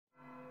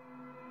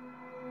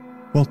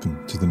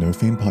Welcome to the No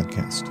Fame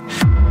Podcast.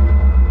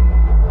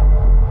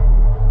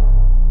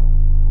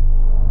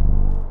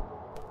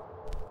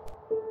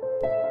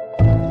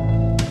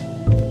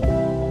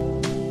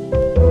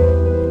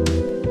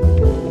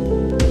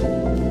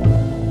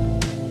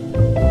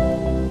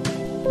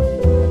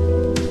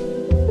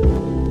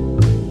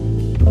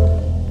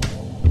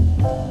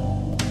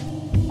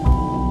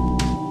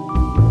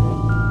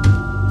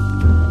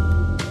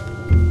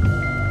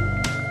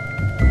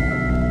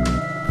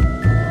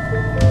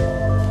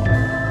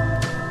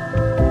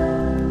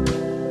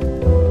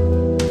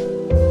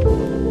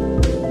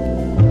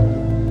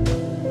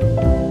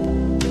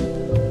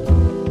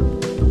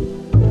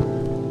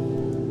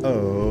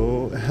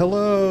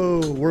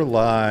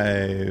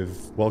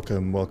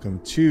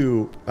 Welcome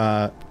to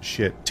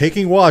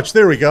Taking Watch.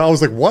 There we go. I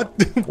was like, what?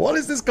 What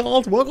is this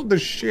called? Welcome to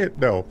shit.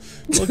 No.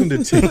 Welcome to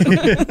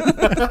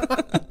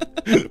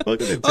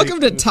Welcome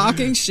to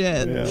Talking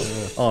Shit. Yeah.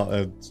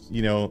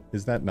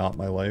 Is that not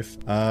my life?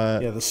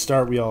 The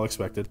start we all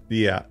expected.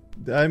 Yeah.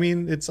 I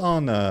mean, it's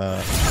on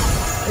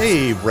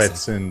hey,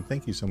 Redson.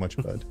 Thank you so much,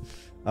 bud.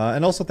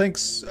 And also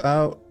thanks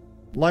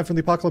live from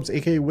the Apocalypse,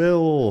 aka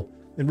Will.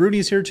 And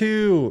Rooney's here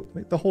too.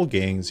 The whole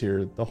gang's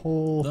here. The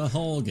whole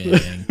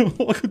gang.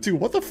 Welcome to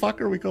what the fuck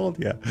are we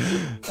called? Yeah.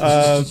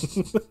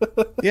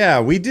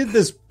 Yeah, we did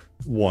this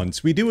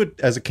once. We do it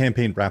as a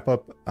campaign wrap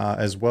up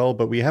as well,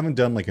 but we haven't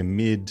done like a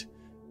mid,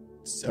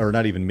 or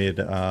not even mid,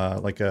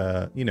 like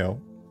a,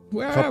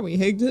 Where are we,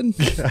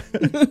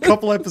 Higdon?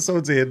 Couple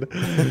episodes in.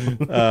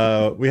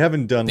 We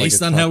haven't done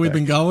based on how we've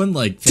been going,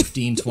 like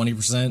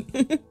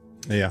 15-20%.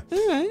 Yeah.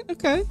 All right.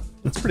 Okay.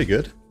 It's pretty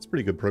good. It's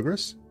pretty good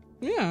progress.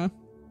 Yeah.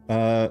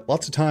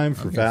 Lots of time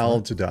for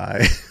Val to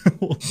die.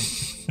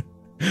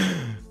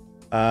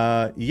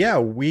 Yeah,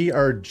 we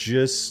are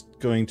just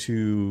going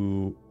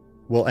to,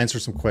 answer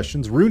some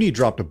questions. Rooney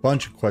dropped a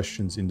bunch of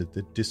questions into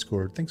the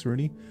Discord. Thanks,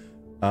 Rooney.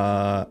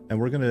 And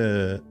we're going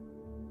to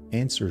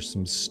answer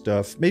some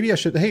stuff. Maybe I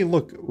should, hey,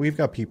 look, we've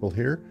got people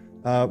here.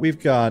 We've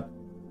got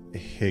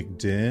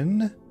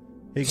Higdon.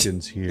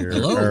 Higdon's here.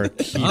 Hello. Our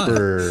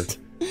keeper.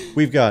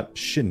 We've got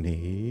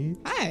Sinead.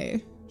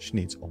 Hi.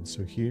 Sinead's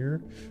also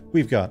here.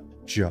 We've got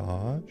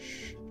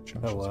Josh.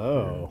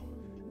 Hello.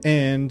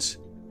 And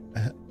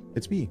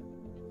it's me.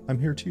 I'm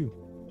here too.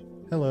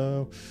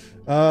 Hello.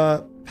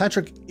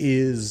 Patrick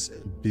is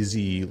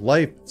busy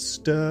life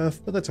stuff,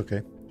 but that's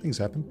okay. Things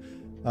happen.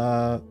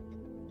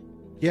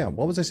 Yeah,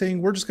 what was I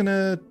saying? We're just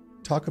gonna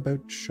talk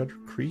about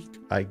Shuttercreek,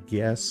 I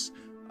guess.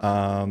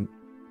 To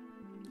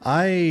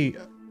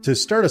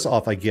start us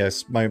off, I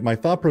guess, my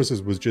thought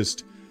process was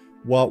just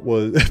what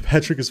was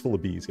Patrick is full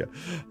of bees, yeah.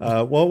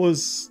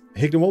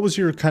 Higdon, what was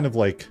your kind of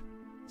like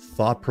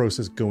thought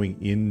process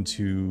going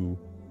into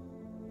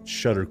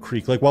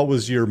Shuttercreek? Like, what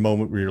was your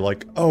moment where you're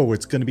like, oh,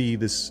 it's going to be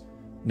this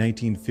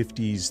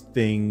 1950s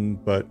thing,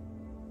 but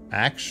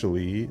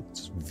actually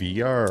it's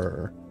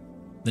VR?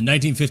 The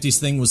 1950s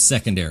thing was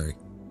secondary.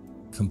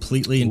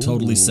 Completely and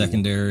totally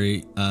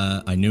secondary.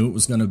 I knew it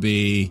was going to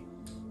be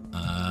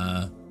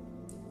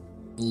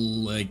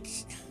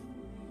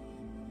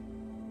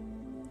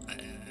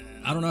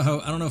I don't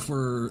know if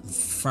we're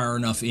far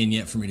enough in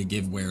yet for me to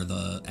give where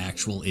the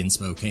actual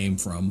inspo came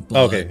from.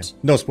 But, okay,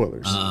 no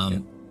spoilers. I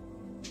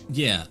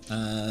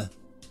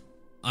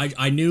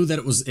knew that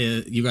it was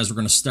you guys were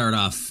going to start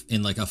off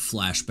in like a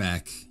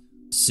flashback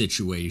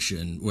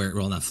situation where,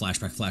 well, not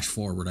flashback, flash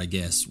forward, I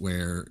guess,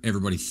 where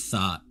everybody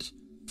thought.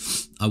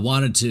 I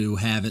wanted to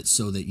have it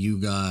so that you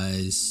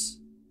guys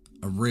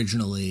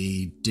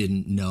originally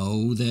didn't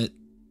know that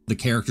the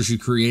characters you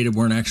created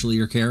weren't actually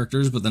your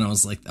characters, but then I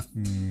was like,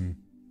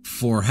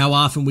 for how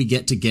often we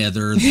get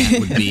together, that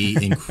would be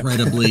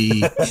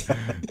incredibly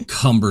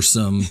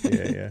cumbersome.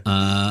 Yeah.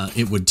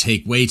 It would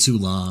take way too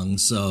long.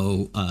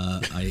 So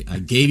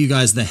I gave you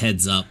guys the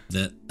heads up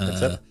that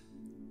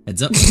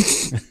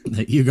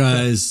that you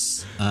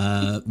guys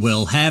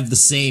will have the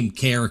same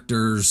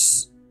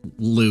characters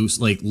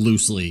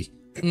loosely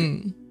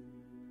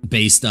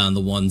based on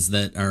the ones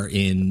that are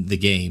in the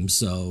game.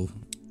 So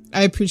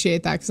I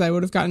appreciate that because I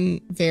would have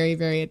gotten very,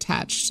 very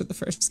attached to the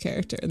first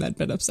character and then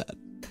been upset.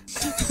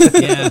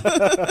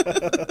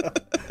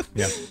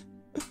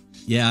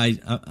 Yeah,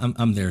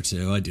 I'm there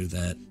too. I do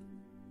that.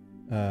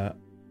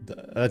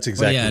 That's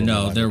exactly. But yeah,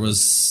 no, there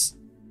was.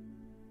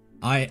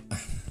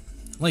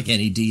 Like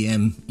any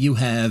DM, you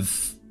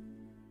have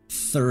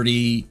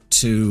 30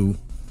 to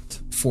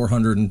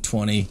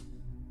 420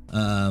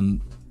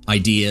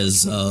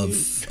 ideas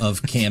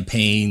of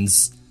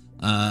campaigns,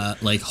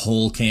 like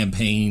whole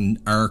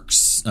campaign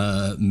arcs,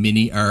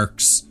 mini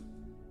arcs.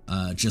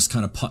 Just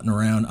kind of putting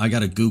around. I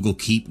got a Google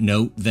Keep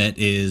note that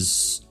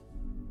is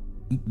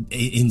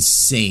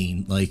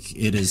insane. Like,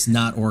 it is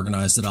not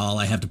organized at all.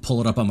 I have to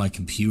pull it up on my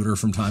computer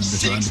from time to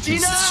time because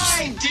it's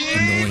just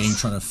annoying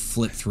trying to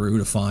flip through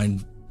to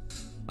find.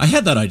 I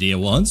had that idea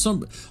once. So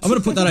I'm going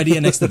to put that idea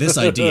next to this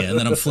idea, and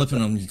then I'm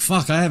flipping. I'm like,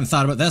 fuck, I haven't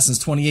thought about that since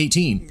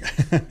 2018.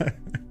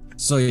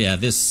 So yeah,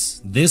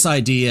 this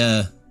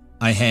idea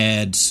I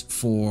had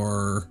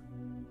for.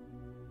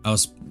 I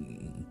was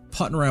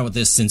putting around with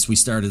this since we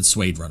started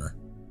Suede Runner.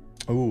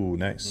 Oh,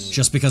 nice.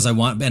 Just because I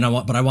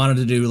wanted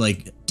to do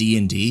like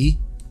D&D.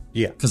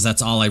 Yeah. Because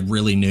that's all I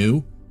really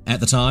knew at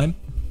the time.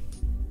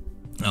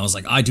 I was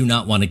like, I do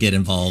not want to get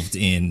involved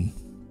in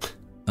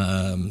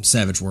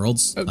Savage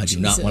Worlds. I do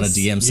not want to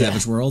DM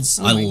Savage Worlds.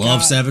 I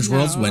love Savage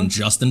Worlds when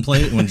Justin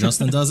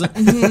does it.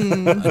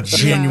 I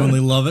genuinely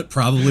love it.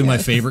 Probably my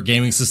favorite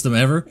gaming system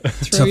ever.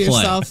 Throw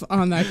yourself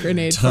on that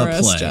grenade for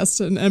us,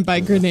 Justin. And by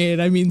grenade,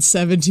 I mean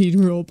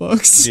 17 rule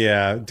books.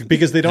 Yeah,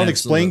 because they don't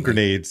explain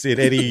grenades in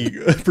any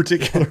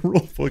particular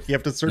rule book. You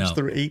have to search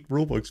through 8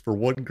 rule books for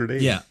one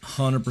grenade. Yeah,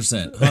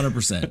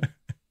 100%.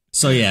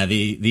 So yeah,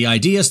 the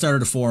idea started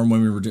to form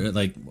when we were doing,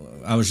 like,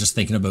 I was just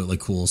thinking about like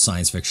cool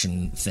science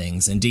fiction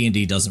things, and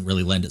D&D doesn't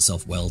really lend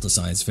itself well to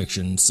science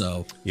fiction.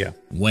 So yeah,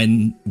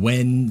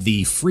 when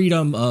the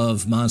freedom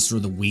of Monster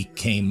of the Week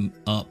came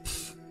up,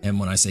 and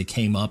when I say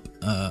came up,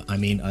 I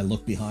mean I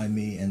looked behind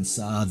me and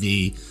saw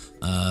the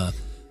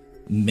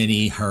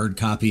many hard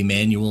copy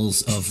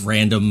manuals of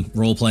random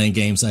role playing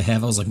games I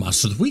have. I was like,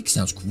 Monster of the Week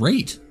sounds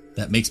great.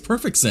 That makes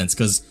perfect sense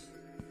because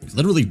you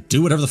literally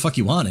do whatever the fuck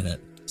you want in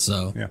it.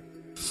 So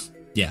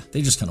yeah,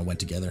 they just kind of went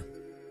together.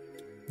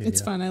 It's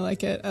fun. I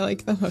like it. I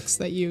like the hooks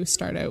that you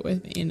start out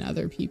with in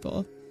other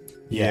people.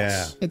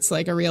 Yeah. It's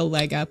like a real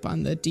leg up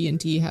on the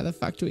D&D. How the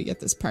fuck do we get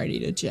this party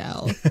to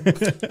gel?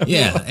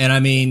 Yeah, and I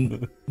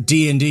mean,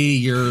 D&D,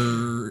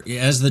 you're,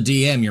 as the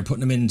DM, you're putting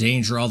them in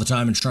danger all the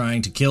time and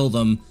trying to kill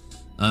them.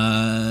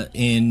 I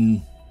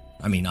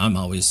mean, I'm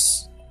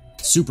always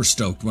super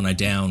stoked when I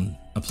down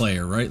a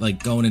player, right?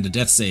 Like, going into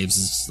death saves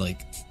is,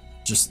 like,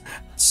 just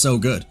so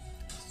good.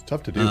 It's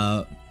tough to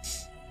do.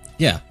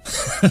 Yeah,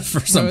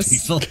 for some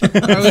people.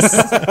 I was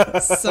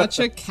such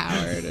a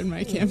coward in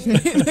my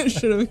campaign. I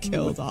should have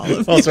killed all of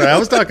them. Oh, sorry, I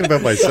was talking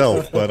about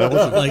myself, but I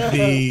wasn't.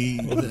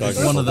 Like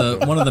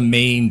one of the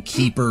main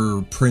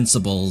keeper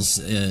principles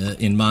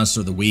in Monster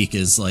of the Week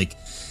is like,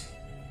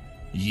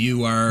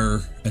 you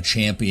are a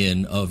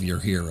champion of your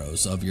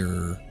heroes, of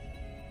your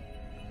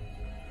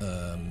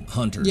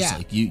hunters. Yeah.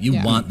 Like you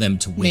want them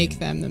to win. Make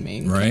them the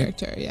main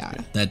character. Yeah.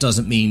 That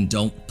doesn't mean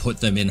don't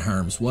put them in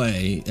harm's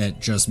way. It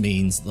just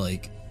means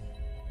like,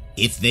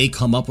 if they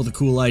come up with a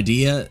cool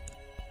idea,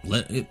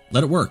 let it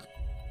work.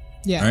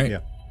 Yeah. Right?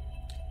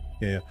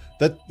 Yeah.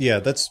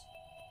 That's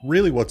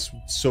really what's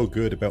so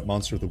good about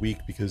Monster of the Week,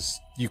 because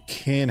you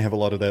can have a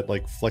lot of that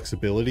like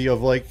flexibility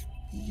of like,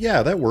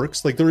 yeah, that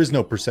works. Like, there is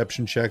no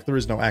perception check, there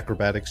is no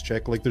acrobatics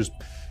check. Like, there's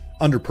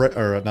not under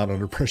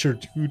pressure.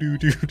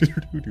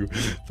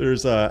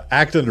 There's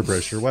act under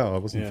pressure. Wow, I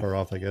wasn't far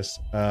off, I guess.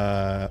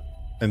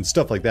 And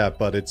stuff like that,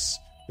 but it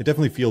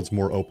definitely feels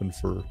more open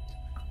for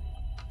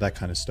that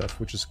kind of stuff,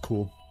 which is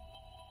cool.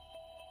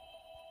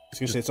 I was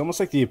gonna say, it's almost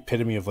like the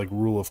epitome of like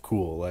rule of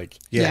cool. Like,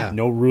 Yeah.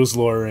 no rules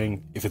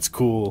lawyering. If it's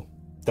cool,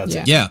 that's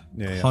it. Yeah,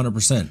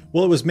 100%.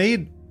 Well, it was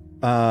made,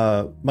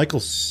 Michael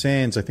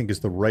Sands, I think, is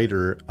the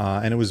writer,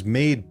 and it was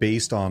made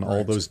based on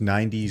all those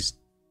 90s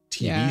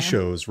TV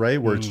shows, right?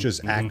 Where it's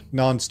just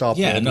nonstop.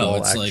 Yeah, no,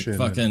 it's like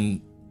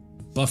fucking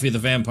Buffy the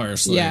Vampire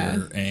Slayer. Yeah,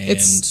 and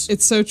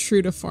it's so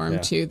true to form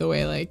too. The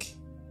way like,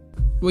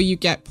 well, you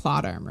get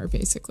plot armor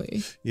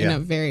basically in a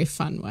very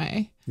fun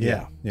way.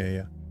 Yeah.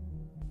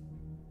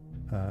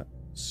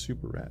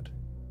 Super rad.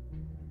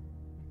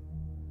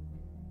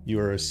 You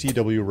are a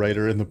CW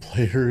writer, and the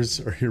players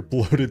are your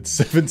bloated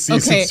 7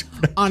 seasons. Okay,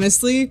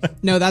 honestly,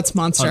 no, that's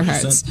Monster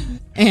Hearts.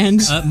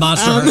 And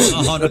Monster Hearts,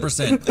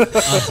 100%.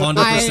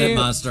 100%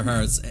 Monster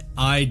Hearts.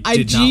 I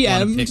did not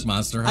want to pick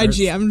Monster Hearts. I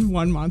GM'd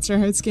one Monster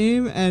Hearts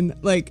game, and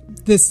like,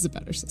 this is a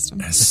better system.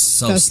 That's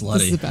so slutty.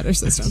 This is a better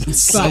system.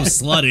 So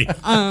slutty.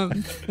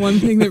 One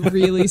thing that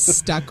really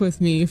stuck with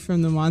me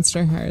from the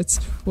Monster Hearts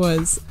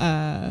was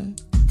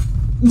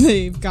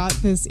they've got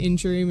this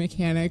injury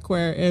mechanic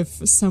where if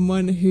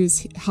someone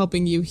who's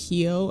helping you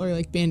heal or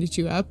like bandage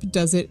you up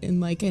does it in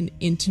like an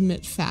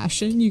intimate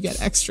fashion, you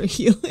get extra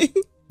healing.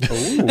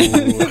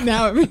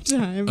 Now every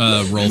time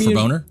roll for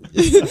boner.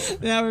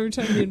 Now every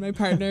time me and my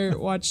partner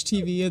watch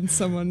TV and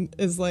someone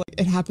is like,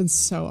 it happens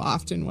so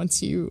often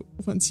once you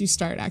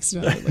start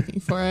accidentally looking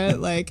for it,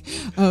 like,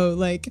 oh,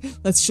 like,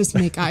 let's just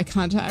make eye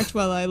contact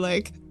while I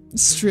like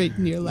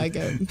straighten your leg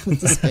out and put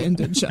this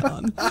bandage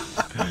on.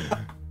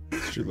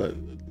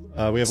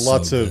 We have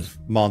lots of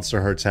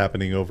Monster Hearts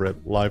happening over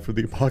at Live for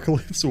the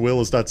Apocalypse.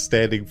 Will is not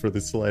standing for the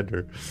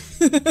slander.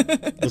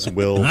 Listen,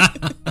 Will,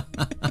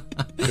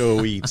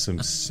 go eat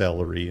some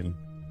celery and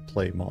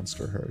play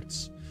Monster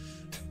Hearts.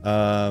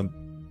 I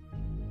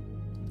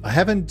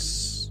don't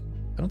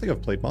think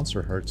I've played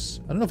Monster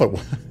Hearts. I don't know if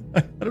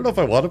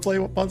I want to play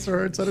Monster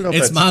Hearts. I don't know if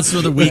it's Monster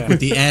of the Week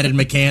with the added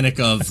mechanic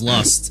of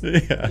lust.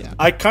 Yeah.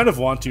 I kind of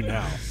want to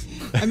now.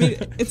 I mean,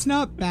 it's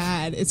not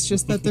bad. It's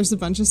just that there's a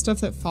bunch of stuff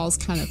that falls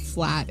kind of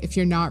flat if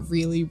you're not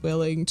really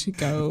willing to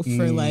go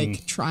for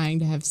like trying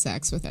to have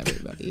sex with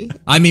everybody.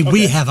 I mean,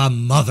 we have a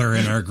mother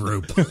in our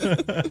group.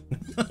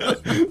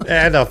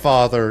 And a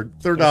father.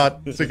 They're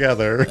not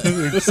together.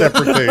 They're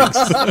separate things.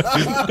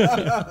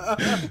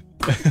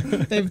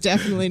 They've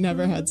definitely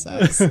never had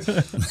sex.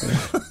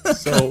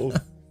 So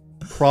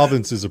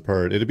provinces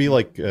apart. It'd be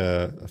like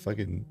a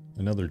fucking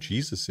another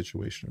Jesus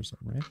situation or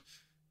something,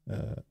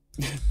 right?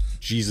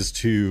 Jesus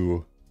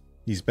 2,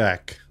 he's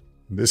back.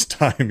 This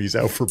time he's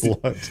out for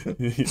blood.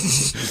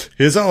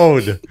 His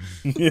own.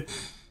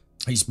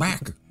 He's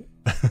back.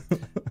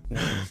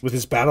 With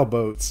his battle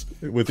boats.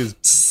 With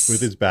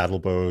his battle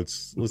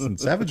boats. Listen,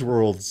 Savage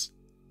Worlds,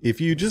 if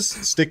you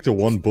just stick to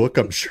one book,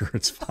 I'm sure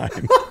it's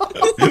fine.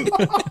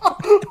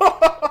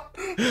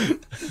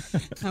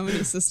 How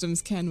many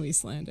systems can we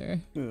slander?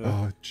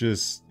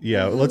 Let's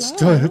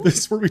talk. This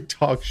is where we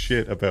talk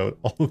shit about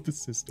all of the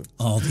systems.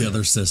 All the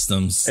other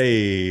systems.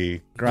 Hey,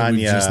 that Grania.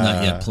 we've just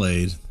not yet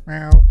played.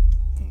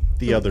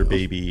 The other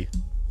baby.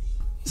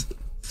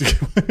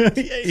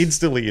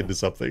 Instantly into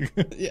something.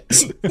 Yeah.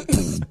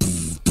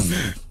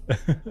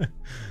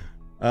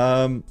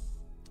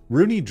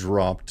 Rooney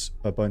dropped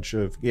a bunch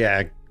of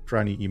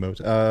Grania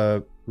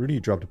emote. Rooney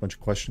dropped a bunch of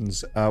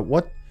questions.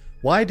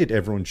 Why did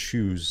everyone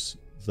choose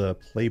the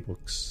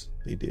playbooks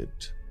they did?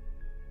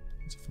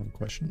 That's a fun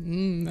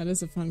question. That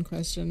is a fun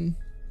question.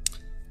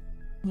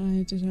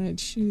 Why did I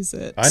choose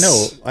it? I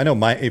know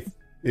my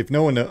if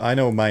no one I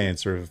know my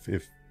answer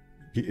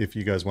if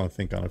you guys want to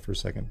think on it for a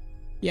second.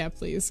 Yeah,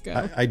 please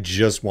go. I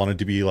just wanted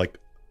to be like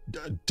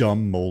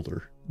dumb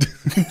Mulder.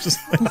 Just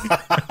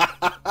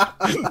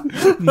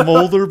like,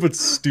 Mulder but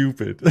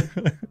stupid.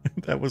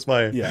 That was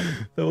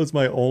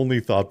my only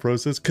thought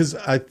process, because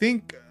I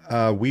think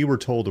we were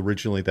told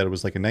originally that it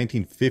was like a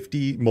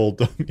 1950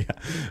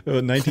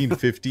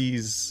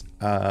 1950s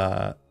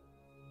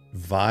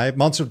vibe,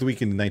 Monster of the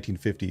Week in the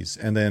 1950s,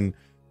 and then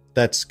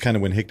that's kind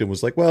of when Hickton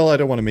was like, well, I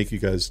don't want to make you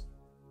guys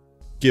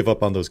give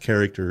up on those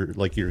your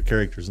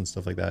characters and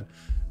stuff like that.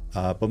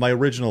 But my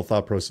original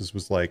thought process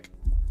was like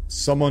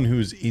someone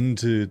who's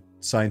into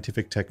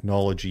scientific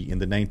technology in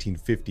the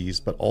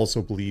 1950s, but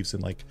also believes in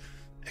like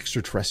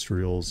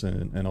extraterrestrials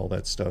and all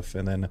that stuff.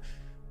 And then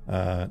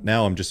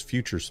now I'm just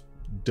future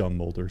dumb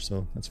Mulder,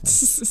 so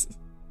that's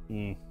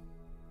fine.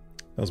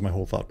 That was my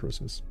whole thought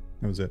process.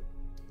 That was it.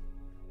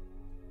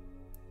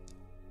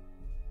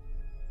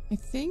 I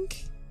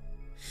think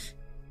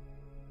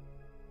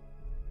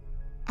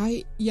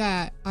I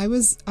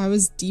was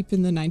deep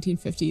in the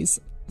 1950s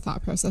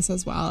thought process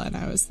as well, and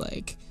I was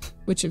like,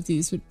 which of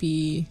these would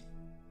be,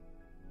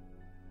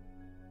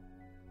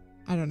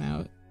 I don't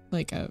know,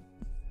 like a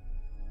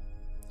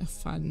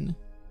fun,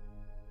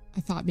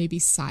 I thought maybe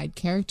side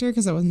character,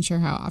 because I wasn't sure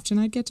how often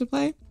I'd get to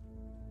play.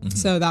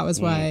 So that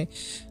was why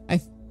I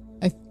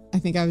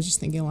think I was just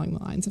thinking along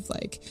the lines of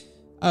like,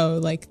 oh,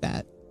 like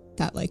that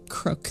like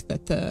crook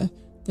that the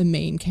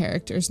main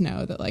characters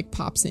know that like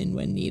pops in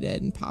when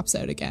needed and pops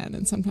out again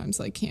and sometimes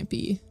like can't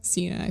be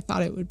seen. And I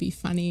thought it would be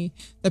funny.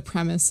 The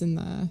premise in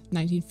the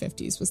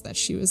 1950s was that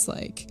she was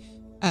like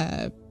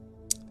a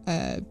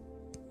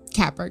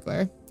cat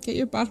burglar. Get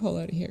your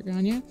butthole out of here,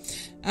 Grania.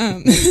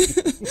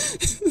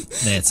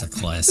 That's a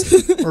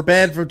classic. We're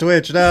banned from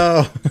Twitch.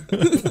 No.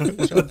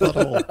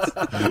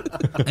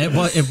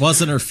 It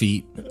wasn't her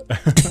feet.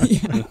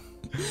 Yeah.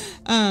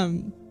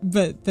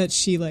 But that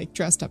she like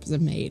dressed up as a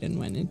maid and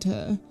went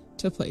into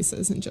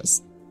places and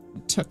just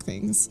took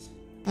things.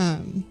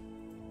 And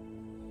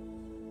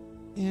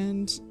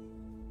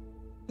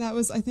that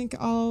was, I think,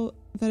 all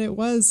that it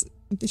was.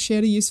 She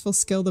had a useful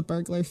skill. The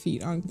burglar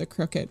feat on the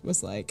crooked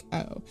was like,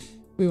 oh,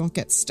 we won't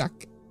get stuck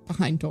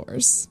behind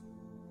doors.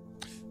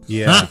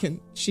 Yeah.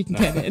 She can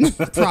get in,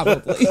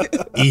 probably.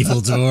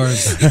 Evil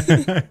doors.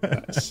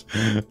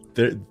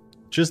 They're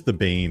just the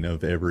bane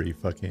of every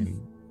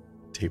fucking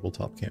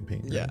tabletop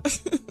campaign.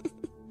 Right? Yeah.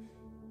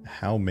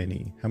 How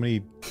many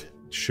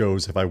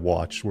shows have I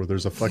watched where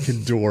there's a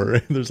fucking door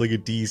and there's like a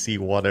DC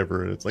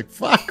whatever and it's like,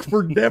 fuck,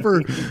 we're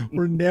never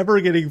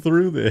getting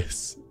through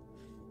this.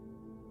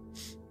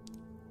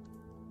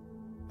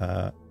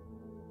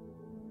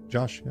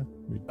 Josh, yeah,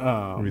 what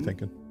are you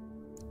thinking?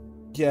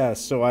 Yeah,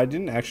 so I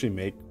didn't actually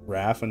make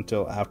Raph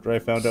until after I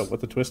found out what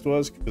the twist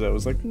was, because I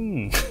was like,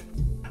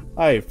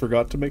 I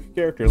forgot to make a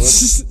character.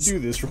 Let's do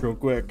this real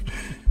quick.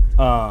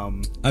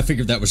 I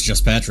figured that was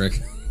just Patrick.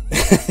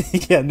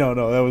 Yeah, no,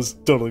 that was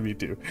totally me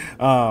too.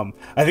 I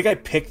think I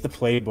picked the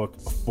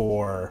playbook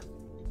before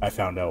I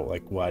found out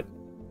like what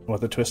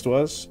the twist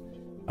was.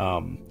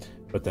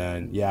 But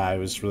then, yeah, I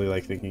was really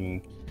like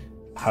thinking,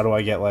 how do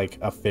I get like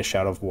a fish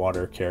out of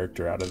water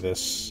character out of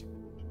this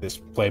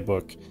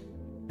playbook?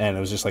 And it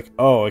was just like,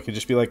 oh, it could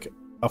just be like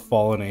a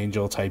fallen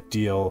angel type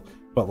deal,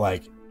 but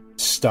like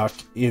stuck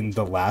in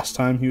the last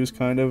time he was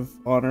kind of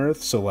on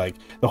Earth. So like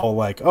the whole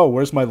like, oh,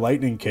 where's my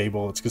lightning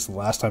cable? It's because the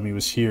last time he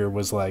was here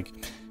was like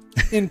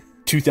in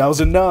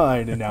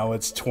 2009 and now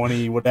it's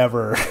 20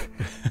 whatever.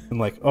 And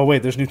like, oh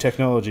wait, there's new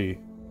technology.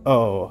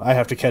 Oh, I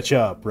have to catch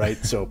up, right?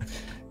 So,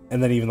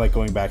 and then even like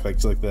going back like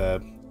to like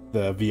the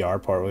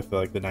VR part with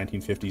like the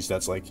 1950s,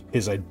 that's like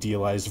his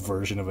idealized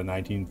version of a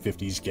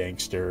 1950s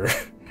gangster.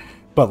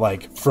 But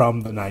like from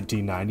the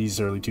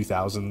 1990s, early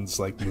 2000s,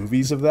 like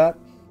movies of that.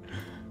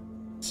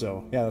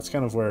 So yeah, that's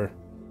kind of where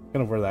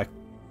that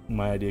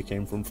my idea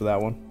came from for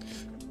that one.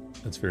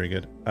 That's very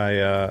good.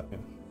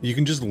 You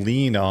can just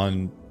lean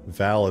on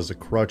Val as a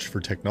crutch for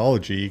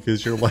technology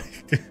because you're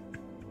like,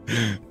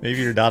 maybe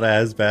you're not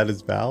as bad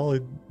as Val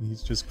and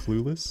he's just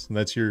clueless, and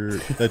that's your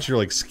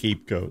like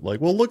scapegoat.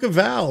 Like, well, look at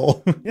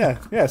Val.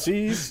 Yeah.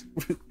 See,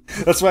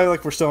 that's why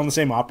like we're still on the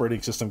same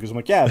operating system, because I'm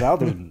like, yeah, Val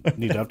doesn't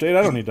need to update.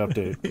 I don't need to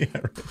update. Yeah,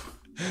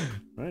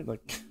 Right?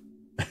 Like,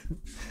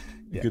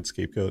 yeah. Good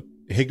scapegoat.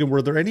 Higdon,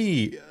 were there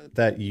any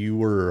that you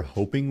were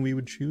hoping we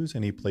would choose?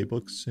 Any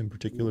playbooks in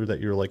particular that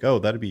you're like, oh,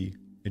 that'd be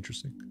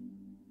interesting?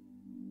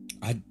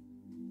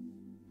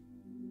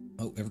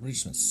 Oh, everybody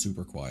just went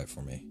super quiet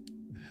for me.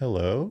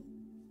 Hello.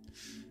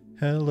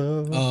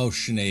 Oh,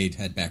 Sinead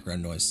had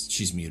background noise.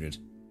 She's muted.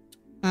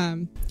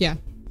 Yeah.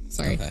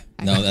 Sorry. Okay.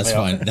 No, that's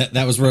fine.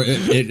 That was where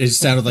it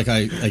sounded like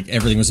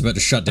everything was about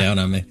to shut down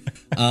on me.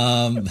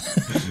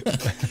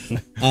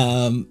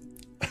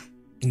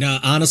 No,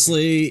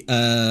 honestly,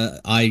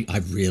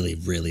 I really,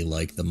 really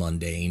like the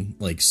mundane,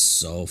 like,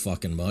 so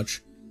fucking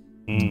much.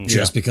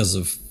 Just because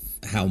of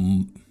how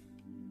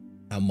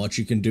much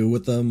you can do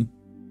with them.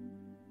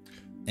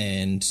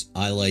 And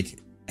I like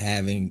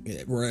having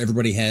where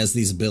everybody has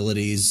these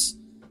abilities,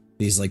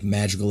 these like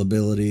magical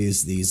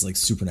abilities, these like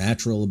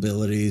supernatural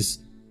abilities.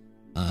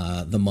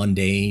 The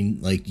mundane,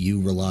 like,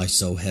 you rely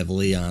so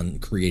heavily on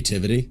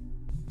creativity.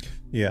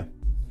 Yeah.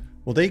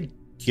 Well, they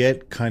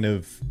get kind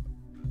of,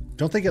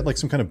 don't they get like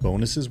some kind of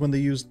bonuses when they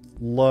use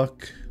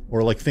luck,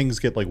 or like things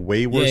get like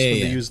way worse when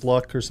they use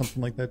luck or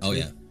something like that too? Oh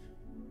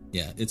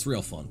yeah, it's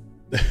real fun.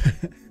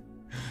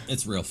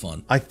 It's real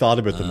fun. I thought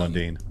about the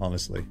mundane,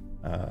 honestly,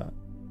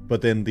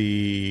 but then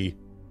the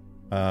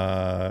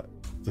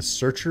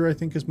Searcher, I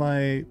think, is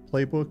my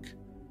playbook,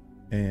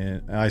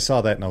 and I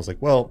saw that and I was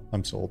like, well,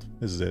 I'm sold.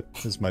 This is it.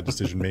 This is my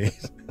decision made.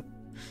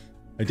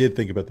 I did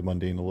think about the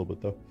mundane a little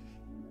bit though.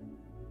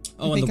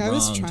 I think I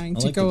was trying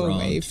to go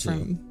away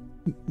from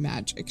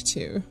magic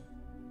too.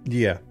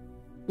 Yeah.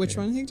 Which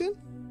one, Higdon?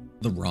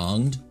 The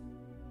wronged.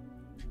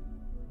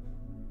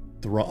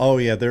 Oh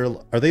yeah,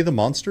 are they the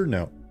monster?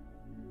 No,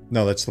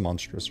 that's the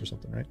monstrous or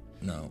something, right?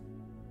 No.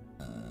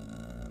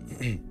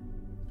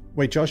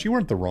 Wait, Josh, you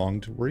weren't the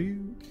wronged, were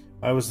you?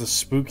 I was the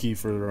spooky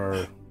for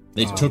our.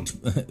 They took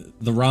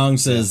the wrong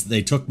says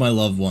they took my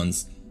loved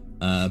ones.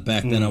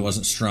 Back then I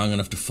wasn't strong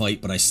enough to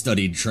fight, but I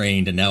studied,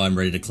 trained, and now I'm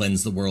ready to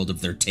cleanse the world of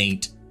their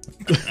taint.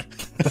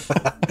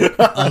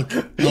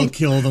 I'll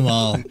kill them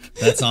all.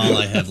 That's all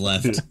I have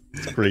left.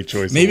 It's a great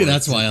choice. Maybe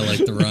that's why I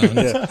like the wrong.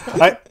 Yeah.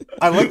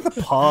 I like the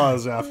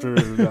pause after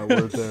that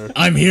word there.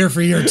 I'm here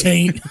for your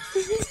taint.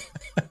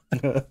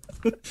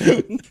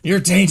 Your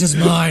taint is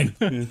mine.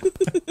 I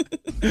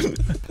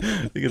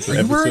think it's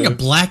Are you wearing a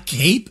black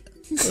cape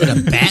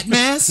and a bat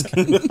mask?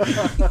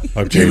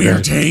 I'm Give me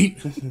your taint.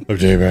 I'm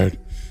J-Man.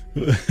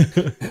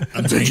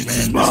 I'm taint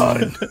man.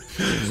 Mine.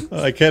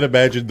 I can't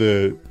imagine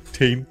the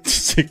taint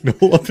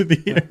signal up in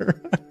the air.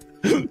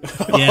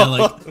 Yeah,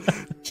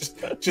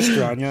 like just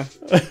Grania.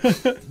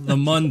 The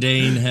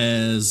mundane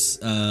has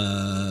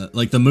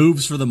like the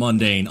moves for the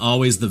mundane.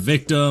 Always the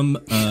victim.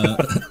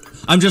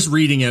 I'm just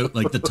reading out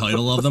like the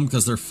title of them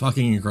because they're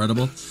fucking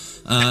incredible.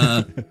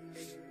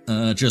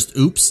 Just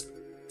oops.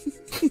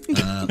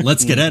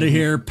 Let's get out of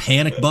here.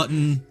 Panic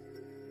button.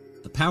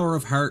 The power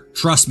of heart.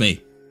 Trust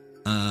me.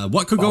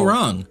 What could go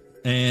wrong?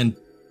 And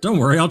don't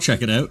worry, I'll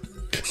check it out.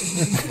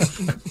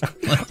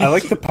 I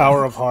like the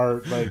power of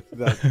heart. Like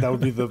that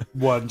would be the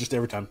one just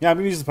every time. Yeah, I'm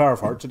gonna use the power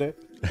of heart today.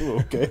 Ooh,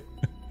 okay.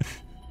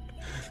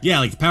 Yeah,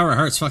 like the power of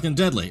heart's fucking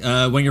deadly.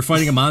 When you're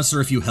fighting a monster,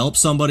 if you help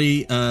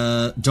somebody,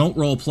 don't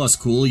roll plus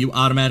cool. You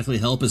automatically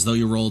help as though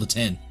you rolled a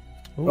 10.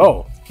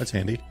 Oh, that's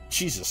handy.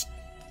 Jesus,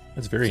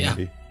 that's very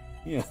handy.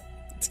 Yeah,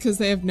 it's because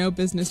they have no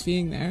business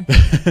being there.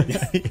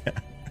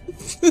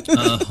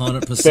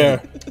 100%.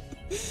 Fair.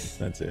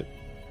 That's it.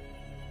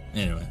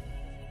 Anyway,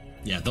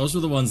 yeah, those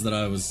were the ones that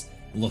I was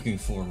looking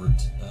forward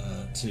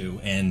to,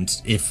 and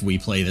if we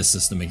play this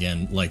system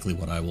again, likely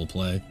what I will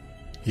play.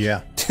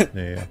 Yeah.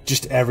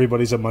 Just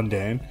everybody's a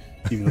mundane,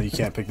 even though you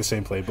can't pick the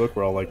same playbook.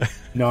 We're all like,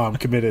 no, I'm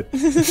committed.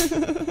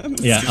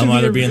 Yeah, I'm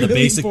either being the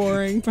basic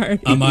boring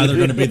party. I'm either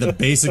going to be the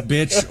basic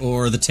bitch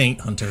or the taint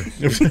hunter.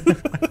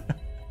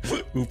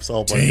 Oops,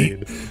 all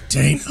mundane.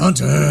 Taint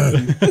hunter.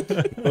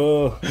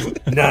 No.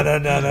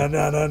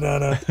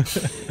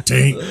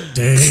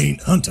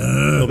 Taint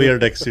hunter. That'll be our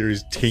next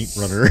series, Taint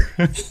Runner.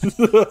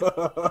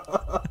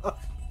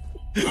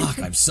 Fuck,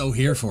 I'm so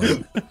here for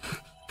it.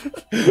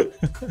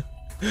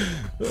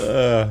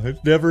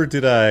 Never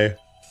did I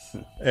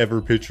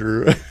ever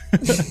picture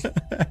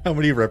how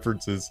many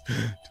references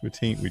to a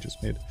taint we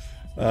just made.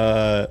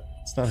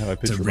 It's not how I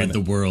picture to rid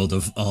the world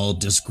of all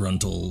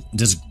disgruntled.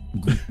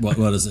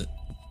 What is it?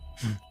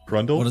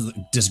 Grundle? What is it?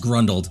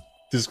 Disgruntled.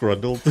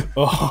 Disgruntled.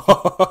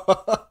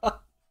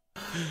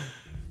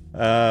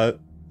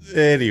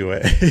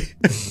 Anyway,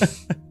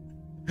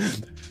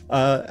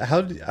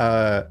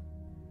 how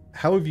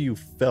have you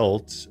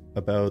felt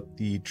about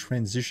the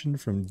transition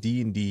from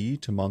D&D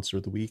to Monster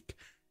of the Week,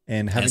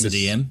 and having as a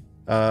DM?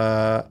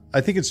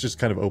 I think it's just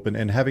kind of open,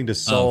 and having to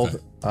solve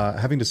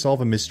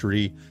a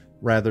mystery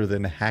rather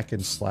than hack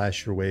and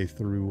slash your way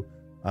through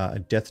a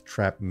death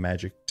trap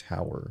magic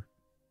tower.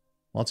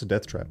 Lots of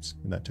death traps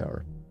in that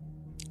tower.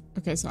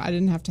 Okay, so I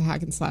didn't have to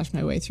hack and slash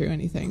my way through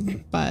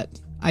anything, but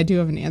I do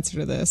have an answer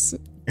to this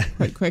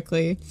quite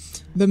quickly.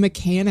 The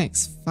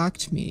mechanics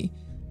fucked me.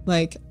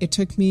 Like, it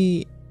took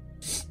me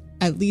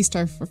at least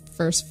our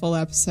first full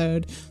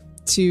episode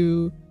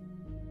to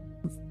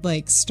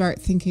like start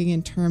thinking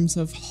in terms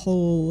of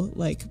whole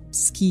like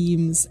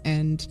schemes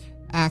and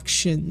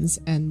actions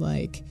and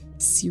like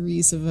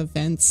series of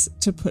events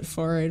to put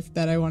forward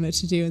that I wanted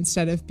to do,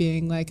 instead of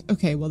being like,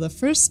 okay, well, the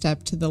first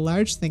step to the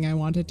large thing I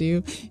want to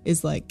do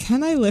is like,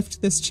 can I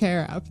lift this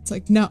chair up? It's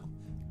like, no,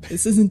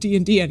 this isn't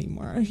D&D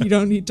anymore. You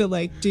don't need to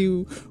like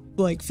do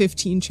like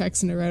 15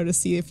 checks in a row to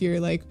see if your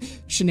like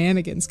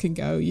shenanigans can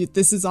go.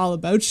 This is all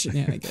about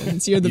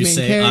shenanigans. You're the main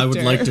character. You say, I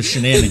would like to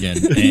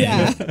shenanigan. And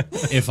Yeah.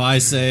 if I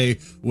say,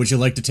 would you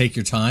like to take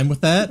your time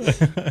with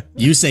that?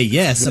 You say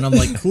yes, and I'm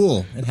like,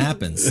 cool, it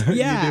happens.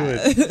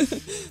 Yeah.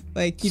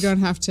 Like, you don't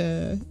have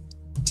to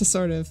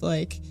sort of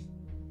like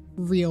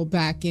reel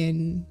back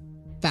in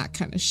that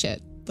kind of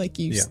shit. Like,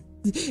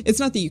 it's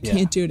not that you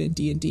can't do it in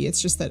D&D.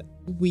 It's just that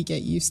we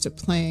get used to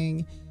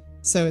playing.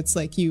 So it's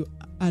like you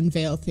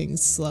unveil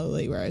things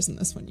slowly, whereas in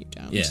this one you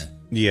don't.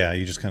 Yeah,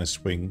 you just kind of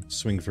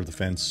swing for the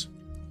fence.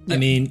 I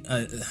mean,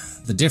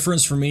 the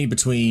difference for me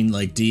between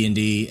like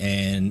D&D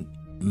and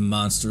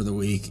Monster of the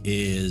Week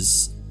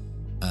is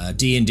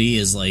D&D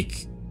is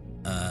like,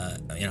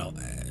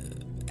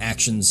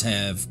 actions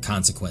have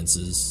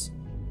consequences,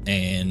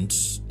 and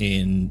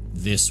in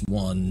this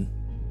one,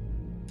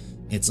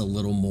 it's a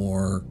little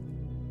more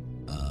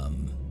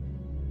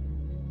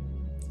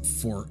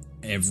for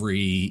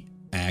every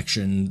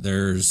action,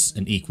 there's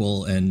an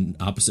equal and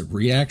opposite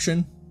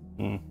reaction.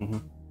 Mm-hmm.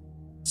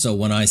 So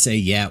when I say,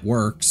 yeah, it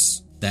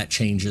works, that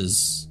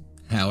changes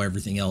how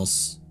everything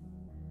else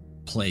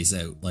plays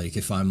out. Like,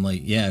 if I'm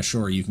like, yeah,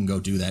 sure, you can go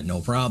do that,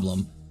 no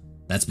problem,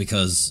 that's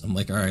because I'm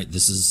like, all right,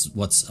 this is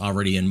what's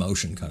already in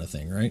motion kind of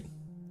thing, right?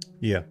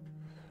 Yeah.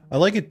 I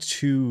like it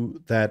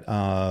too that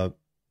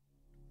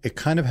it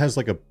kind of has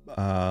like a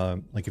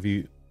like if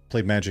you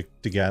played Magic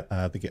the Gathering,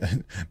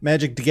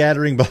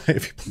 but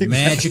if you play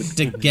Magic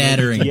the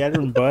Gathering,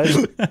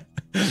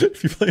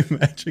 if you play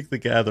Magic the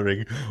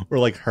Gathering or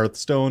like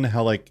Hearthstone,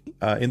 how like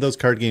in those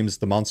card games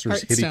the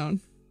monsters Hearthstone.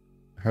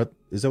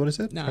 Is that what I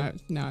said? No,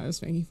 I was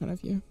making fun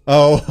of you.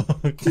 Oh,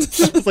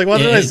 it's like, what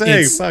did I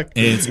say? Fuck.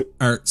 It's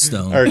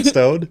Hearthstone.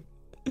 Hearthstone,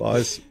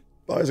 boys,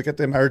 I got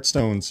them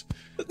Hearthstones.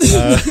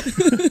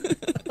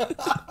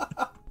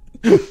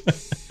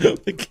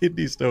 The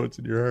kidney stones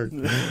in your heart.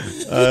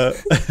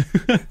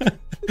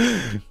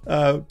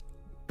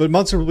 But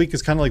Monster of the Week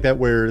is kind of like that,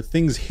 where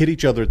things hit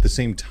each other at the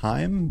same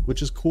time,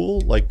 which is cool.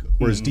 Like,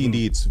 whereas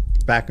D&D, it's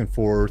back and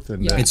forth,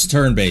 and it's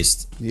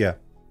turn-based. Yeah,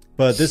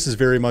 but this is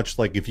very much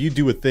like if you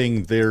do a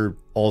thing, they're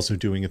also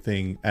doing a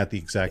thing at the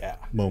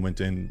exact moment,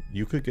 and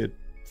you could get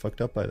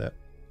fucked up by that.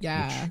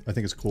 Yeah, which I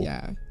think is cool.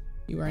 Yeah,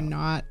 you are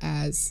not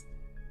as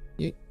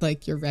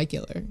you're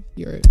regular.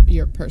 You're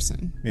a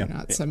person. You're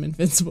not some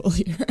invincible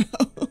hero.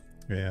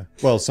 Yeah.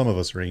 Well, some of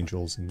us are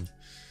angels, and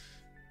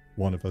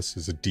one of us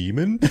is a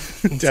demon,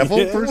 devil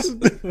person.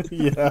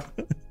 Yeah.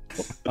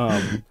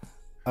 I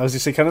was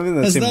just say kind of in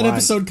the same line. Has that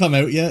episode come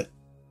out yet?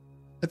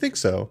 I think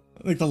so.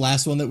 Like the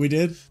last one that we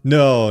did?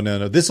 No.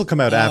 This will come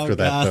out after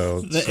that,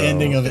 though. The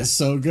ending of it's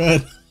so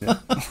good.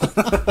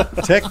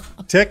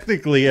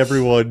 Technically,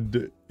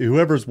 everyone,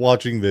 whoever's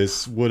watching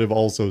this, would have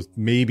also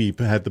maybe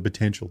had the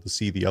potential to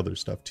see the other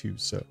stuff too.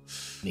 So,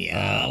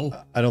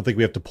 meow. I don't think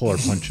we have to pull our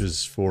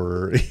punches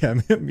for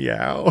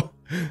meow.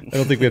 I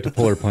don't think we have to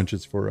pull our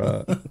punches for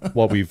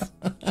what we've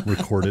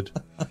recorded.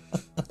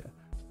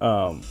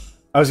 I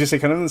was gonna say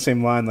kind of in the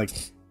same line, like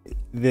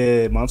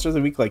the Monster of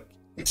the Week, like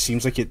it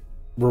seems like it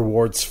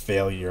rewards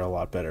failure a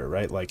lot better,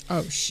 right? Like,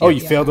 you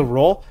failed a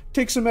roll,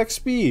 take some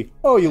XP.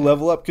 Oh, you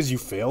level up because you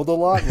failed a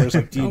lot. Whereas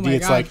like D&D,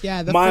 it's like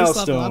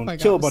milestone,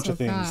 kill a bunch of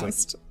things. Like,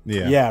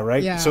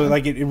 right? Yeah. So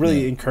like it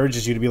really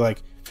encourages you to be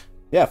like,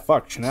 yeah,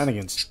 fuck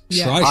shenanigans.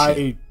 Yeah.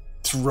 I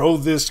throw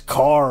this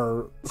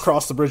car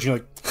across the bridge. And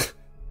you're like,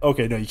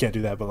 okay, no, you can't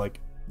do that, but like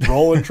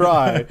roll and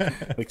try.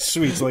 Like,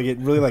 sweet. So like it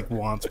really like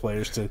wants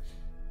players to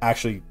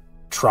actually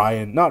try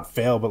and not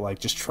fail, but like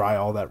just try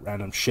all that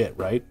random shit,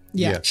 right?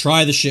 Yeah.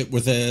 Try the shit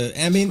with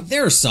I mean,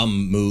 there are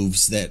some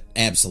moves that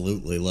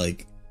absolutely,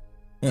 like,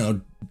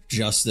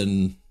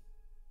 Justin,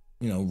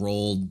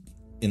 rolled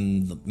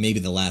in maybe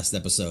the last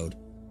episode,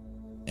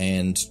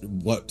 and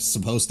what's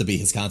supposed to be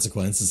his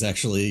consequence is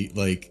actually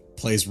like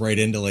plays right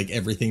into like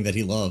everything that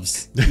he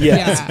loves.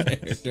 Yeah.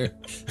 Yeah.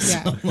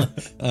 So I'm like,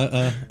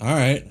 all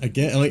right, I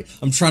get. Like,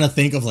 I'm trying to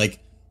think of like,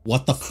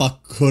 what the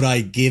fuck could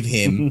I give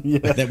him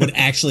that would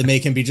actually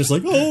make him be just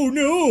like, oh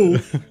no,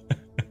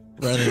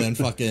 rather than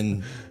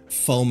fucking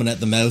foaming at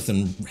the mouth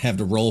and have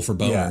to roll for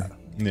boner.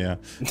 Yeah.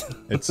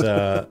 It's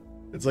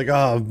like,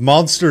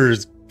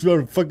 monsters,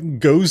 fucking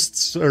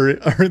ghosts are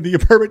in the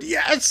apartment.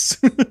 Yes.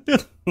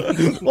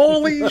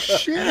 Holy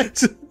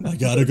shit. I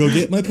gotta go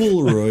get my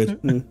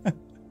Polaroid.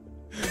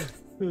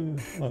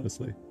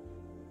 Honestly.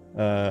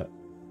 I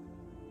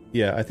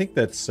think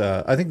that's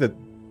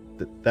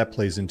that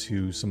plays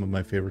into some of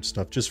my favorite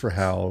stuff, just for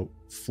how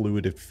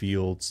fluid it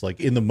feels, like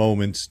in the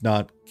moment,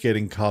 not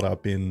getting caught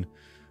up in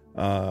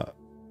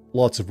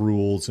lots of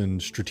rules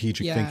and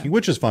strategic thinking,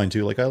 which is fine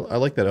too. Like I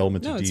like that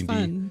element of D&D. It's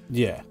fun.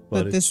 Yeah,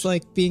 but this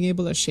like being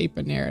able to shape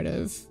a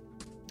narrative,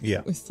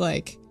 with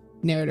like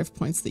narrative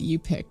points that you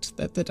picked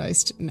that the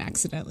dice didn't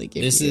accidentally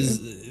give you.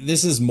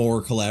 This is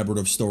more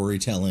collaborative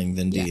storytelling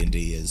than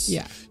D&D is.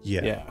 Yeah.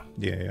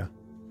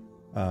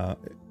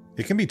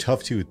 It can be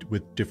tough too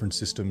with different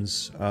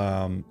systems.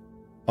 I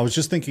was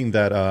just thinking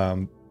that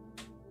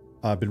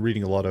I've been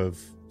reading a lot of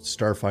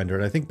Starfinder,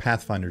 and I think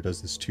Pathfinder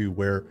does this too,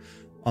 where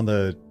on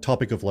the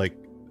topic of like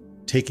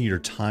taking your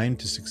time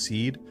to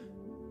succeed,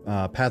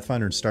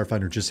 Pathfinder and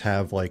Starfinder just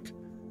have like,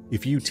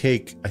 if you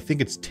take, I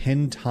think it's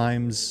 10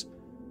 times,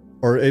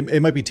 or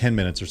it might be 10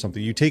 minutes or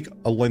something. You take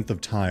a length of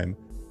time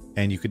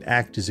and you can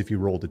act as if you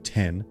rolled a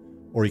 10,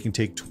 or you can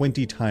take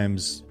 20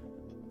 times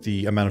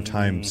the amount of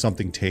time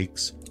something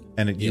takes,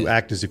 and you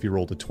act as if you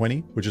rolled a 20,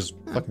 which is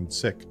fucking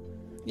sick.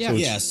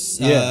 Yeah.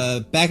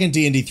 So back in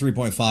D&D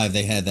 3.5,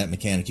 they had that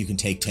mechanic. You can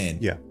take 10.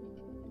 Yeah.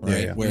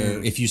 Right?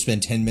 Where if you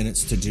spend 10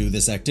 minutes to do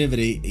this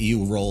activity,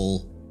 you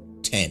roll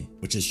 10,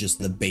 which is just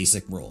the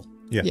basic roll.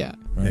 Yeah.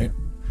 Right? Yeah.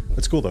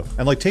 That's cool, though.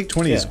 And, like, take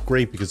 20 is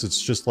great because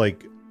it's just,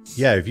 like,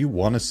 if you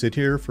want to sit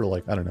here for,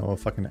 like, I don't know, a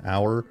fucking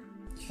hour,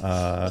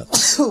 oh,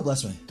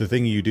 bless me. the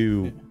thing you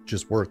do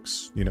just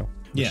works, which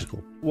is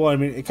cool. Well, I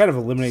mean, it kind of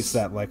eliminates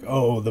that, like,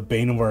 the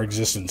bane of our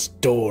existence,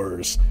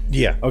 doors.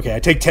 Yeah. Okay, I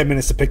take 10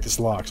 minutes to pick this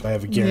lock, so I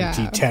have a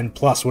guaranteed Yeah. 10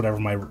 plus whatever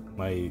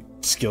my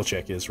skill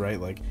check is, right?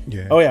 Like,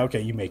 Yeah.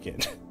 okay, you make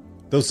it.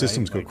 Those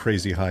systems go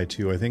crazy high,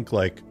 too. I think,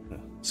 like,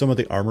 some of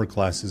the armor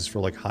classes for,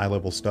 like,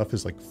 high-level stuff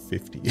is, like,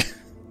 50.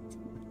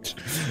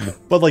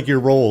 But, like, your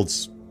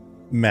rolls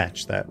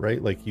match that,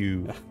 right? Like,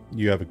 you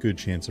have a good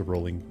chance of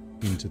rolling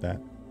into that.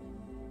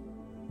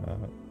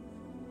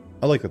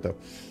 I like that, though.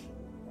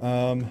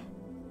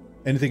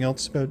 Anything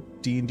else about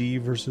D&D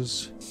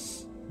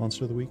versus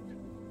Monster of the Week?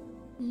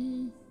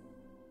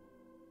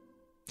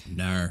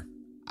 Nar.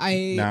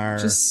 I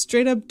just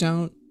straight up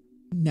don't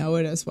know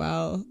it as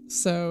well.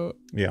 So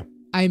Yeah.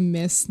 I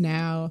miss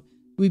now.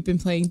 We've been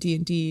playing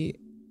D&D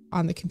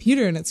on the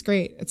computer, and it's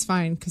great. It's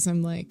fine because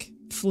I'm like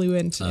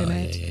fluent in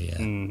it. Yeah.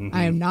 Mm-hmm.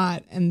 I am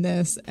not in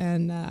this,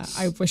 and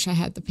I wish I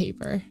had the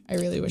paper. I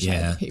really wish I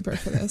had the paper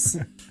for this.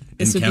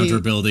 Encounter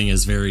building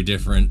is very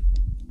different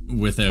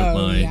without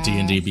my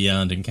D&D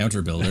Beyond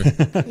encounter builder.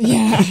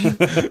 Yeah.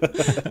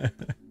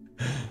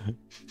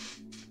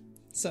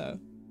 So,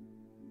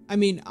 I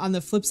mean, on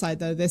the flip side,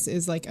 though, this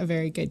is like a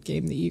very good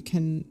game that you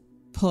can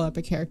pull up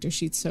a character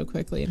sheet so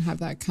quickly and have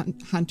that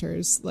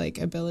hunter's like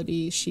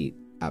ability sheet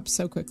up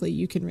so quickly.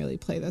 You can really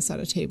play this at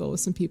a table with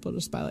some people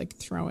just by like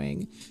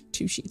throwing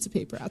 2 sheets of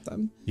paper at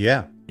them.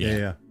 Yeah.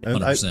 Yeah.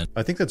 And 100%.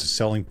 I think that's a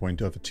selling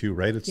point of it too,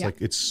 right? It's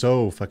like, it's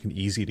so fucking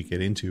easy to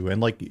get into,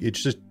 and like,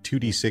 it's just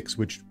 2d6,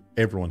 which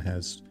everyone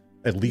has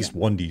at least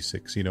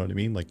 1d6, you know what I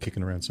mean? Like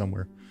kicking around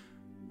somewhere,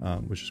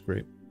 which is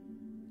great.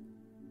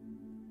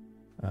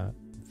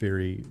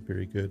 Very,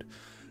 very good.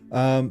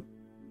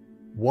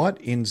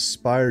 What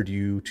inspired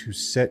you to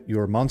set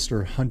your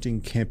monster hunting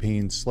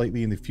campaign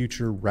slightly in the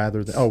future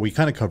rather than... Oh, we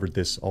kind of covered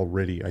this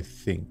already, I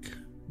think,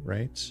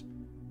 right?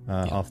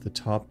 Off the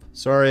top.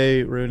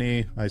 Sorry,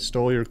 Rooney, I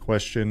stole your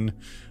question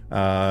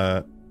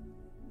to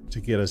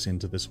get us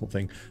into this whole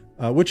thing.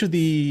 Which of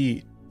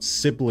the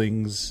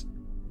siblings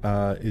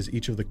is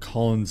each of the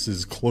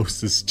Collinses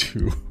closest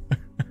to?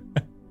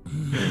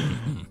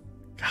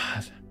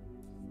 God,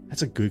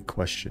 that's a good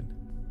question.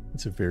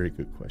 That's a very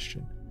good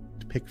question.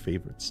 To pick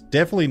favorites.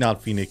 Definitely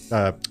not Felix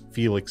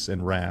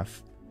and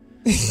Raph.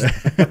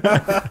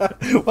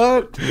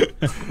 What?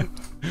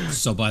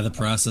 So by the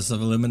process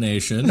of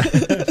elimination.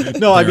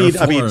 No, I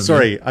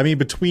mean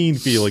between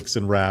Felix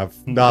and Raph,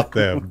 not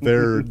them.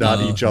 They're not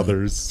each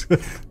other's.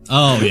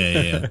 Oh,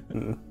 yeah.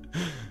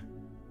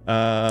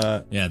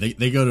 Yeah,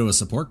 they go to a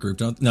support group,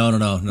 don't they?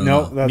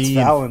 No, that's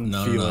Val and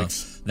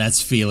Felix. No.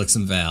 That's Felix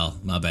and Val.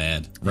 My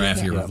bad.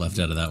 Raph, you're left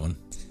out of that one.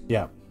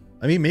 Yeah.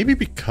 I mean, maybe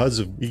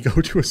because we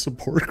go to a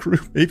support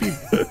group, maybe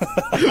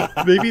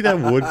that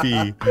would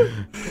be.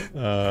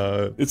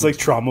 It's like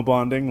trauma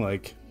bonding,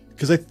 like.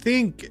 Because I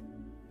think,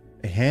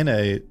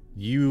 Hannah,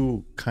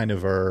 you kind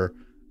of are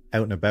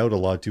out and about a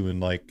lot doing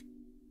like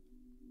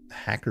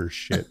hacker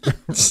shit.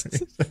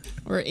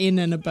 Or in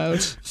and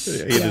about.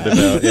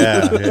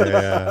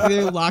 Yeah.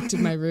 Either locked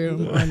in my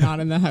room or not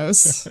in the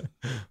house.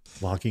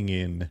 Locking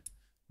in.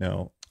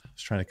 No, I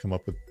was trying to come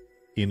up with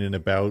in and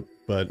about,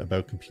 but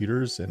about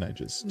computers, and I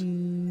just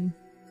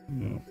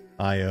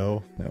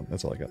IO. No,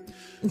 that's all I got.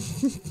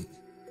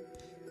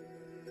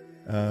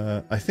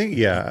 I think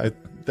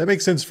that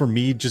makes sense for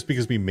me, just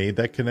because we made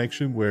that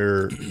connection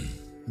where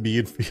me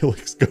and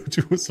Felix go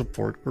to a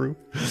support group.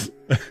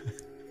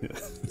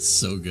 It's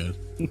so good.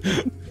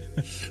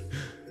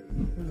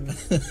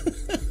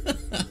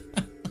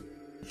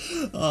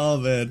 Oh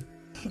man,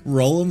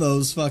 rolling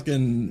those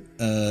fucking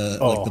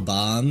like the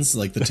bonds,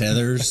 like the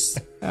tethers.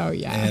 Oh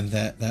yeah, and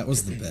that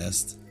was the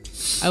best.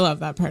 I love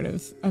that part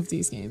of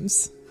these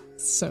games.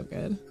 So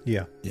good.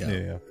 Yeah.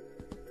 Yeah.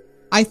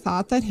 I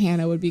thought that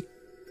Hannah would be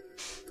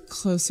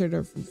closer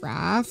to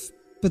Raph,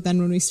 but then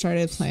when we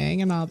started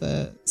playing and all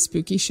the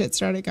spooky shit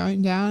started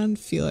going down,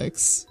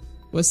 Felix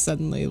was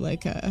suddenly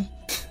like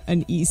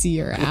an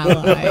easier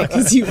ally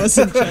because he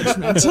wasn't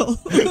judgmental.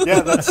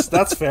 Yeah,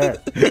 that's fair.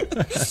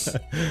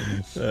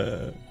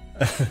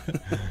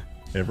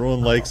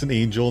 Everyone likes an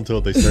angel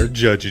until they start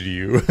judging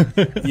you.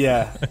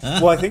 Yeah.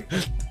 Well, I think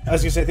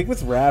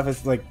with Raph,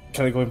 it's like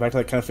kind of going back to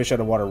like kind of fish out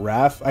of water.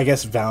 Raph, I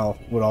guess Val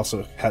would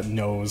also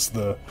knows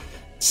the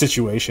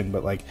situation,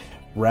 but like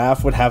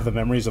Raph would have the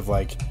memories of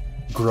like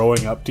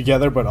growing up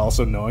together, but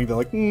also knowing that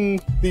like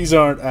these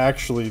aren't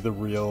actually the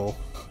real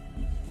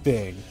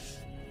thing,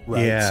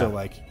 right? Yeah. So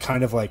like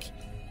kind of like,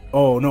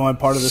 oh no, I'm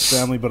part of this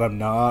family, but I'm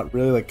not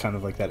really, like kind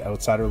of like that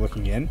outsider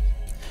looking in.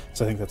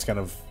 So I think that's kind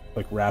of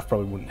like Raph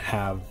probably wouldn't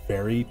have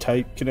very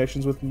tight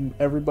connections with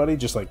everybody,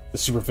 just like the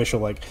superficial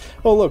like,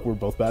 oh look, we're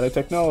both bad at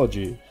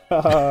technology.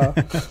 I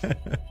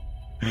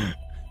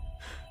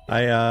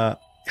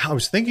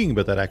was thinking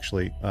about that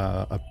actually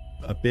a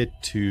bit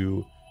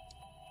to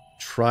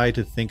try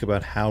to think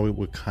about how it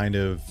would kind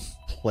of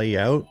play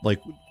out, like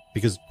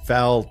because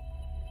Val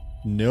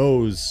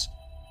knows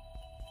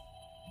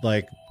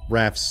like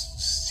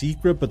Raph's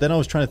secret, but then I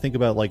was trying to think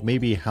about like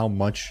maybe how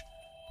much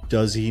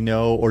does he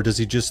know, or does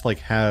he just like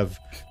have,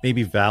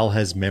 maybe Val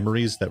has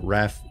memories that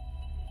Raph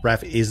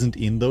isn't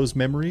in those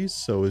memories,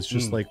 so it's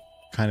just like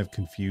kind of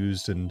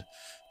confused, and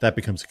that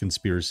becomes a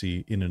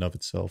conspiracy in and of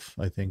itself,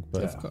 I think.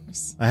 But Of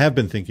course. I have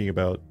been thinking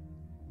about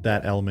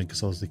that element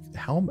because I was like,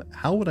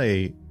 how would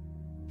I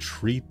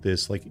treat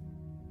this like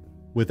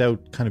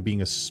without kind of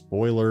being a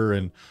spoiler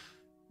and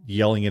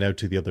yelling it out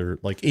to the other,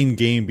 like in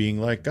game being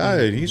like,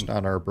 he's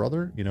not our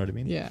brother, you know what I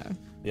mean? Yeah.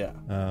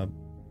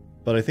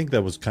 But I think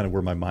that was kind of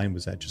where my mind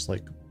was at, just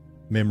like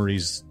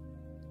memories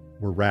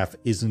where Raph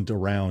isn't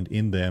around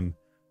in them,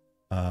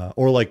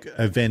 or like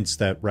events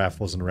that Raph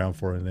wasn't around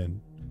for, and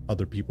then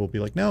other people will be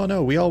like,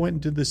 no, we all went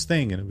and did this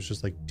thing, and it was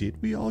just like, did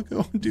we all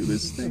go and do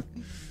this thing?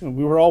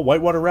 We were all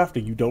whitewater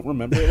rafting. You don't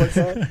remember it like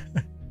that?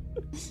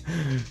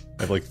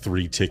 I have like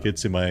 3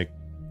 tickets in my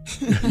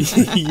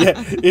Yeah.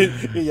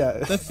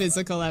 The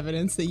physical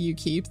evidence that you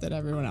keep that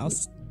everyone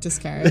else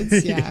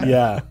discards. Yeah.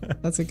 Yeah.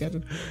 That's a good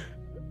one.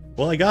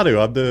 Well, I got to.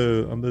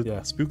 I'm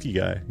the spooky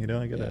guy, you know.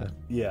 I gotta.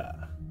 Yeah.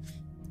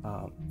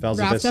 Val's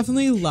the Raph best.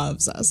 definitely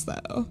loves us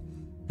though.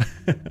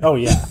 Oh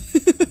yeah.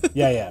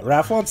 Yeah.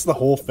 Raph wants the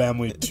whole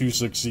family to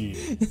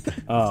succeed.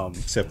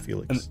 Except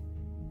Felix.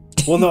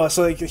 Well, no.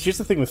 So like, here's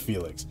the thing with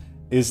Felix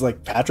is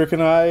like Patrick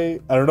and I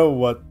don't know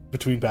what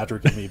between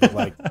Patrick and me, but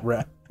like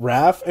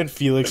Raph and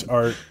Felix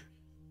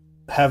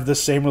have the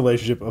same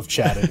relationship of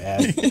Chad and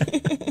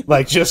Ed.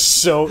 Like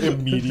just so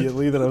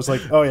immediately that I was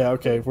like, oh yeah,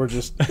 okay, we're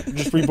just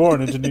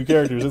reborn into new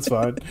characters. It's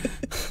fine.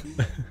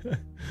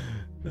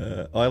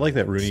 I like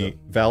that, Rooney.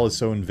 Val is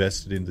so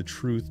invested in the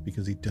truth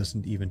because he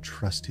doesn't even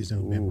trust his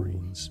own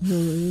memories.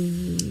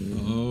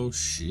 Oh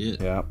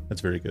shit. Yeah,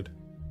 that's very good.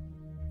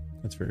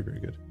 That's very, very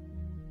good.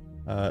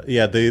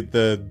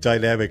 The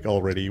dynamic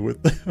already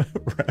with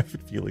Raph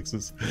and Felix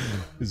is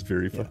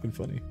very fucking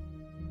funny.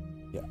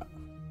 Yeah.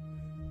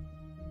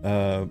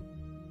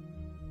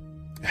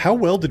 How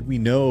well did we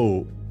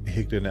know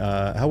Higdon?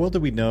 How well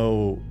did we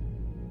know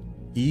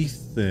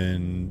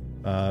Ethan?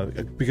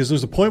 Because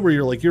there's a point where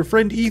you're like, your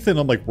friend Ethan.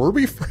 I'm like, were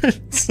we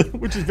friends?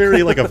 Which is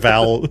very like a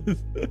Val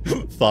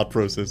thought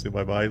process in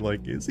my mind.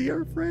 Like, is he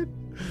our friend?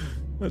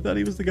 I thought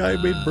he was the guy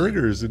who made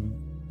burgers. And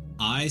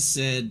I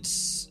said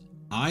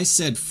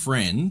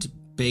friend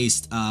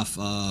based off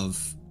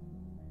of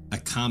a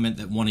comment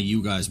that one of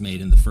you guys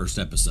made in the first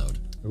episode.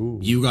 Ooh.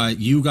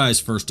 You guys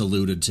first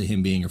alluded to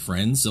him being a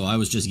friend, so I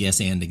was just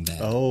yes-anding that.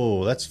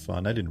 Oh, that's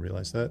fun. I didn't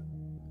realize that.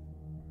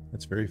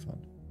 That's very fun.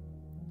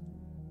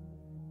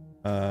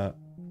 Hell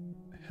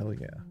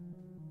yeah.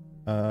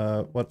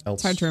 What else?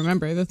 It's hard to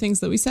remember the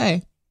things that we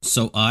say.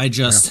 So I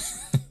just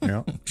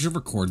Yeah. should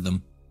record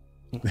them.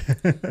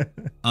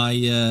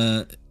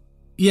 I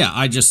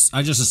just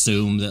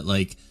assumed that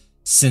like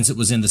since it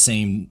was in the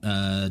same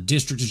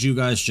district as you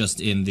guys,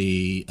 just in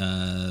the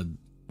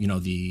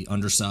the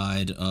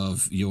underside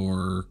of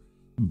your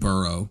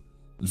borough,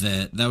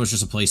 that was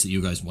just a place that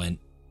you guys went.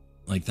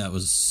 Like that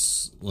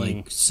was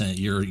like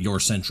your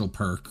Central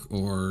Perk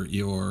or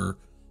your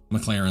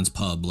McLaren's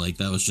pub. Like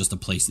that was just a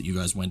place that you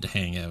guys went to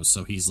hang out.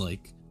 So he's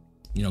like,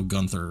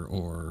 Gunther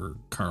or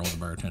Carl the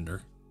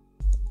bartender.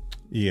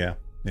 Yeah.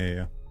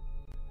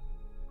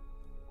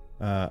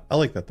 I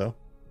like that though.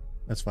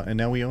 That's fine. And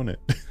now we own it.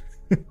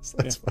 So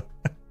that's fine.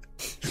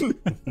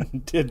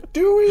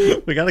 Do we?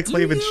 We gotta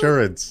claim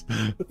insurance.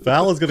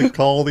 Val is gonna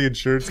call the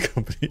insurance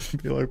company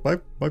and be like,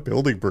 my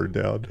building burned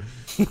down.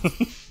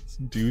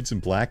 Some dudes in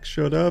black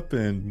showed up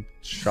and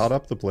shot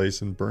up the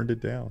place and burned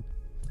it down.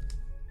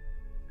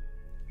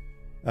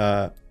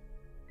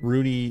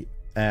 Rooney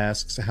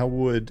asks, how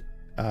would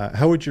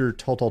your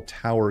Tall Tall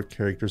Tower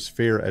characters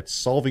fare at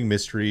solving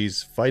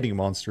mysteries, fighting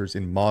monsters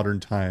in modern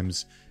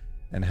times,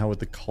 and how would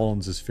the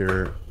Collinses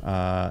fare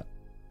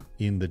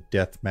in the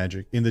Death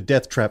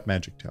Trap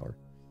Magic Tower?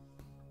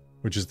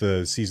 which is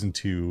the season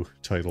 2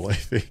 title, I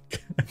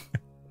think.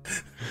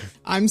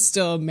 I'm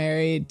still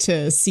married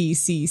to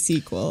CC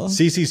sequel.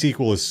 CC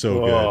sequel is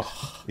so good.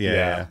 Oh,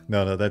 Yeah.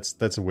 No,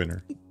 that's a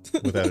winner,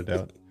 without a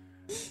doubt.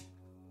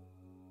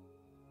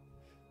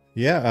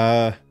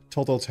 Yeah,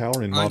 Telltale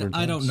Tower in modern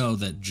times. I don't know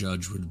that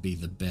Judge would be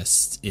the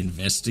best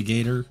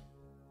investigator.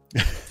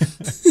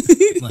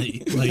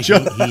 like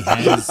he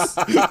has.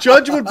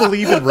 Judge would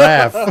believe in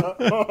Raph.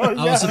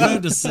 I was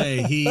about to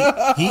say he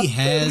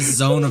has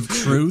zone of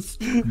truth,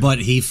 but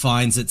he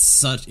finds it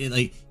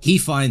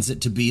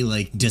to be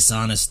like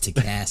dishonest to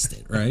cast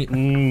it, right?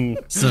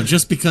 So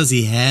just because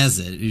he has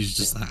it, he's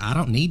just like, I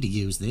don't need to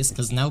use this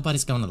because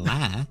nobody's going to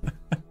lie.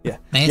 Yeah.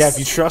 Yeah, if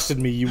you trusted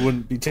me, you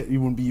wouldn't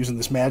be using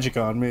this magic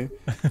on me.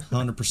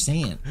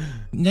 100%.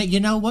 No, you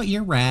know what?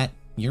 You're right.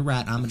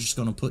 I'm just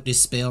going to put this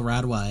spell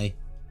right away.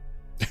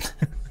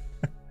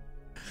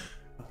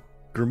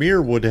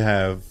 Grimir would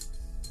have,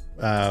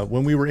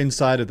 when we were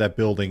inside of that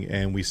building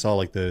and we saw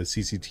like the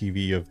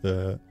CCTV of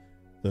the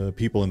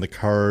people in the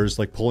cars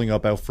like pulling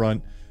up out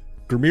front,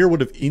 Grimir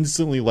would have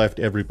instantly left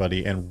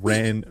everybody and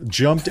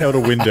jumped out a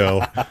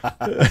window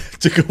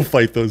to go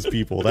fight those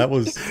people.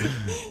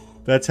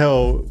 That's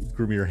how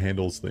Grimir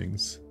handles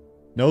things.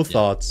 No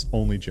thoughts,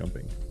 only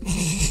jumping.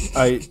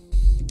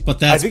 But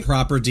that's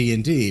proper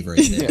D&D right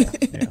there.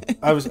 Yeah.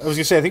 I was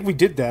gonna say, I think we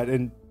did that,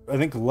 and I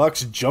think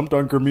Lux jumped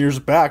on Grimir's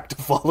back to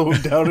follow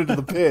him down into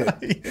the pit.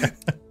 Yeah.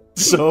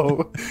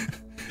 So,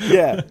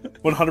 yeah,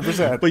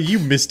 100%. But you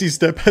misty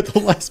step at the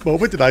last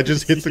moment, and I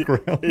just hit the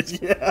ground.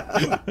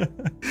 Yeah.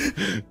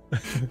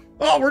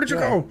 Oh, where did you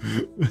go?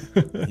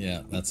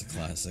 Yeah, that's a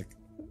classic.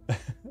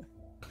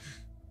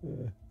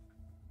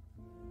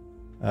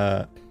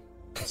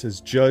 It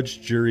says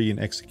judge, jury, and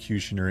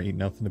executioner ain't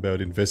nothing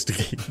about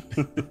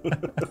investigating.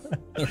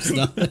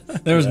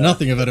 There was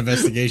nothing about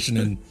investigation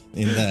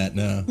in that,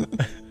 no.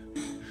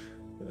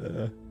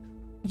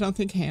 I don't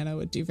think Hannah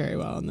would do very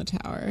well in the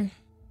tower.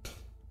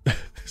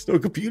 There's no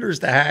computers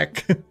to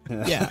hack.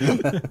 Yeah.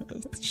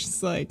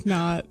 She's like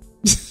not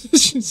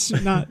she's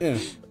not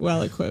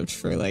well equipped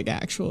for like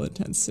actual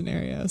intense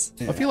scenarios.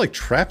 I feel like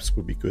traps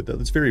would be good though.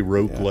 That's very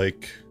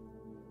rogue-like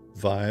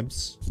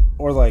vibes.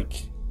 Or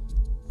like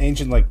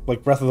ancient, like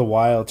Breath of the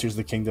Wild, Tears of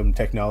the Kingdom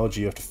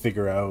technology you have to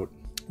figure out.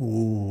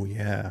 Ooh,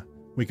 yeah.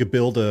 We could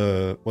build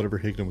a whatever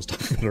Higdon was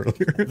talking about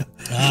earlier.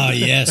 Ah,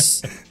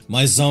 yes.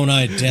 My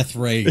Zonai Death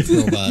Ray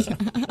robot.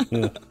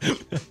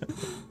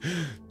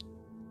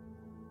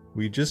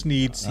 We just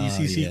need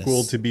CC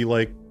sequel to be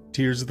like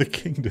Tears of the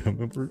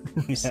Kingdom.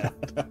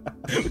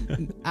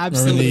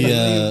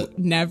 Absolutely.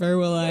 Never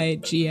will I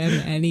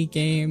GM any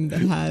game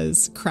that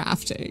has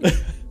crafting.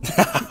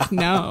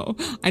 No.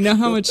 I know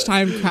how much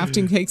time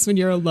crafting takes when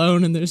you're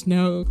alone and there's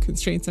no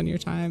constraints on your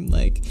time.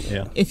 Like,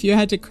 if you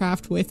had to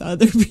craft with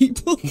other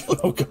people.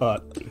 Oh,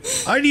 God.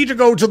 I need to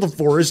go to the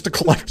forest to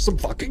collect some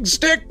fucking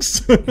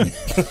sticks.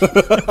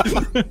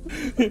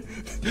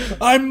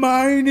 I'm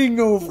mining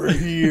over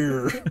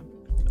here.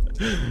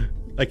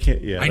 I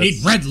can't, I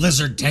need red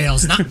lizard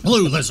tails, not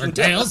blue lizard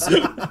tails.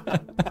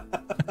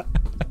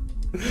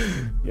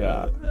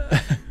 Yeah.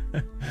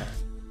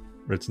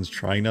 Redson's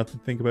trying not to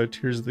think about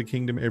Tears of the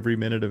Kingdom every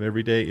minute of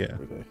every day. Yeah.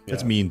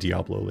 That's me and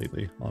Diablo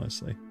lately,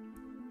 honestly.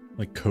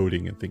 Like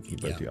coding and thinking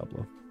about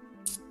Diablo.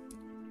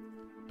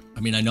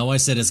 I mean, I know I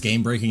said it's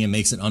game breaking and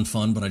makes it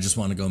unfun, but I just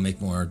want to go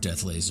make more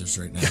death lasers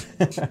right now.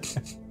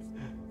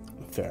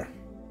 Fair.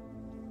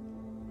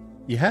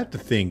 You have to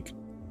think,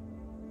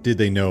 did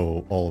they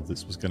know all of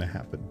this was going to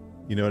happen?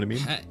 You know what I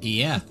mean?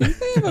 Yeah. I think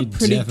they have a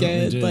pretty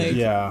good, like,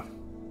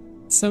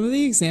 some of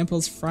the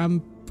examples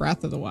from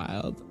Breath of the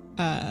Wild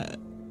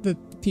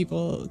that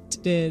people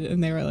did,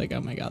 and they were like,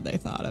 oh my God, they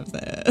thought of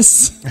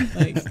this.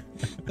 Like,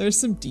 there's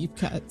some deep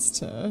cuts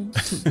to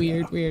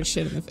weird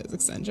shit in the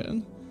physics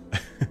engine.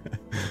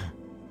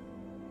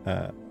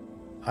 I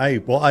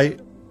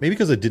maybe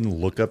because I didn't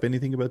look up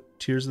anything about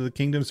Tears of the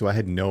Kingdom, so I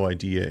had no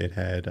idea it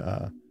had,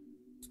 oh,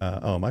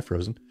 am I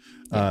frozen?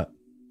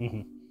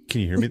 Can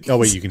you hear me? Oh,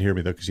 wait, you can hear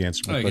me, though, because you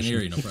answered my question. I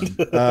can hear you, no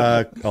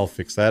problem. I'll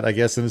fix that, I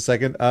guess, in a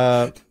second.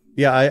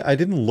 Yeah, I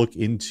didn't look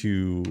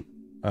into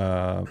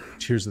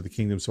Tears of the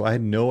Kingdom, so I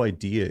had no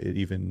idea it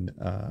even,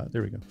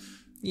 there we go.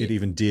 It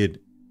even did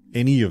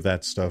any of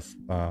that stuff.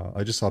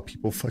 I just saw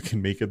people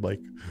fucking making,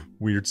 like,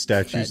 weird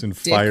statues and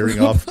firing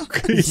off, firing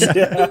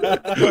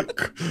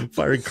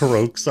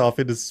Karoks off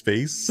into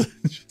space.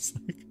 Just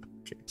like,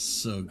 okay.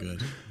 So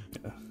good.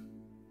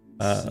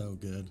 So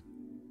good.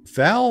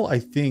 Val, I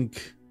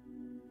think...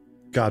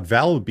 God,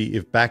 Val would be,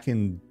 if back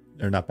in,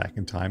 or not back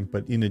in time,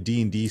 but in a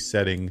D&D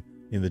setting,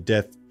 in the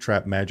Death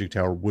Trap Magic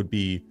Tower, would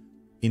be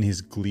in his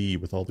glee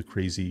with all the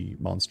crazy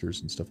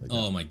monsters and stuff like that.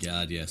 Oh my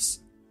God, yes.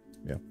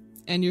 Yeah.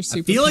 And you're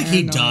super I feel like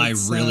he'd paranoid,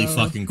 die really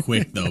fucking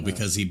quick, though,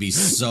 because he'd be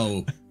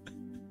so,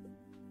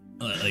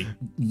 like,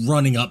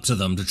 running up to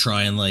them to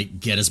try and,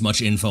 like, get as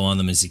much info on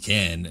them as he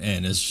can,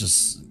 and it's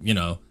just, you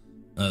know,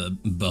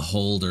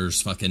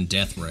 Beholder's fucking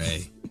death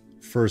ray.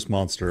 First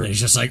monster. And he's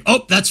just like,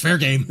 oh, that's fair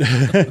game.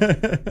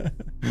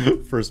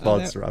 First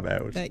monster, I'm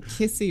out. That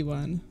kissy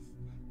one.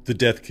 The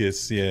death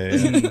kiss, yeah.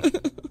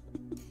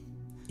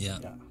 Yeah.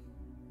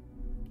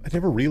 I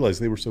never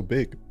realized they were so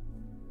big.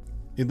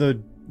 In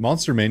the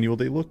monster manual,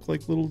 they look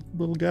like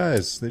little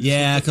guys.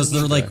 Yeah, because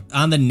they're like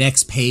on the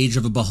next page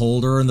of a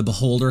beholder, and the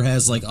beholder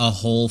has like a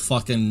whole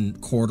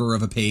fucking quarter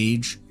of a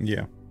page.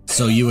 Yeah.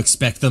 So you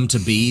expect them to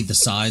be the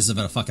size of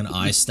a fucking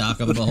eye stalk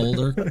of a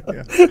beholder?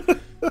 Yeah.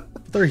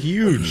 But they're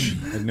huge.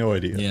 I had no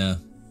idea. Yeah.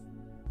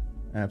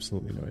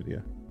 Absolutely no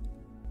idea.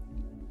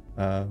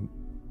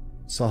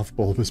 Soft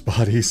bulbous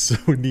bodies, so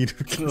neat.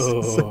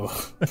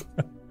 Oh.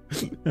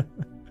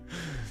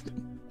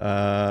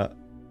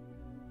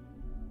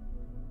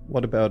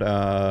 What about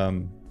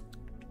Raph?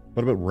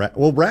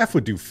 Well, Raph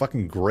would do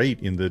fucking great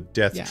in the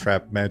Death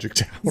Trap Magic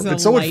Tower.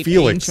 And so would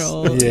Felix.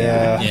 Angel.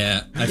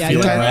 Yeah. I feel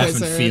like Dark Raph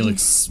Wizard. and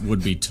Felix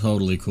would be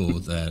totally cool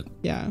with that.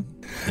 Yeah.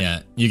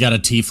 Yeah. You got a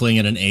tiefling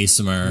and an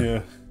ASMR.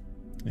 Yeah.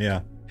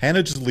 Yeah.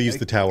 Hannah just leaves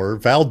the tower.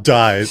 Val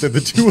dies, and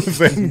the two of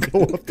them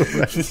go up the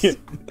rest.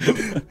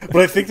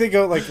 But I think they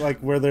go like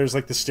where there's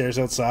like the stairs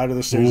outside or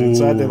the stairs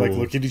inside. They like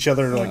look at each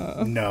other and are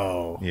like,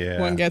 no.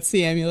 Yeah. One gets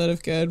the amulet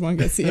of good, one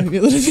gets the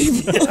amulet of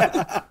evil.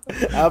 Yeah,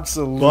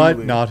 absolutely. But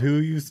not who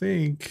you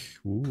think.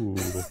 Ooh.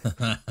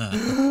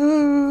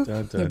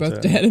 They're both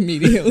dead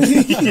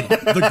immediately.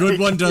 The good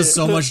one does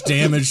so much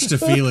damage to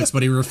Felix,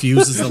 but he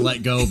refuses to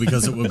let go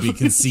because it would be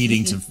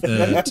conceding to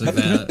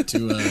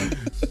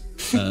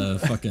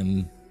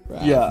fucking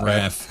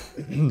Raph.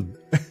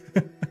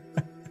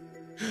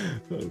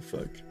 Oh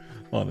fuck.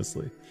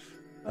 Honestly.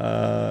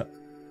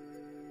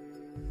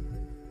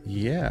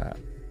 Yeah.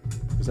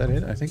 Was that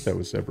it? I think that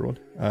was everyone.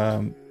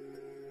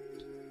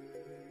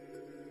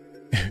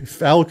 If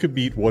Val could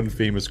meet one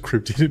famous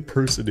cryptid in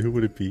person, who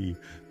would it be?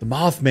 The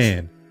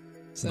Mothman.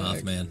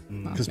 Mothman.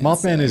 Because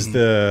Mothman is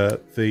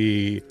the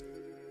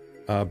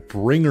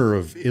bringer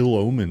of ill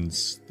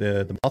omens.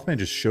 The Mothman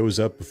just shows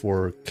up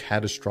before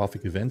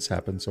catastrophic events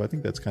happen. So I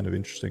think that's kind of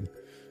interesting.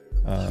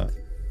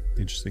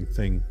 Interesting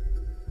thing.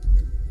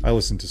 I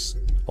listen to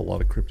a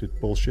lot of cryptid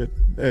bullshit.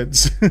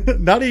 It's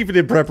not even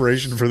in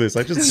preparation for this.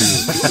 I just do.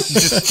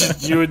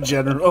 just you in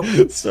general.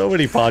 So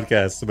many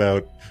podcasts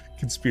about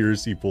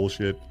conspiracy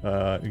bullshit,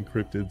 and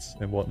cryptids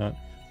and whatnot.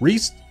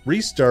 Reese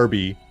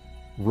Darby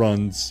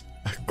runs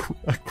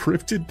a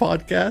cryptid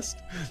podcast,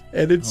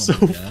 and it's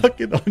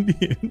fucking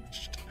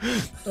unhinged.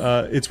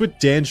 It's with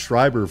Dan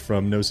Schreiber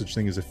from No Such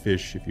Thing as a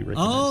Fish, if you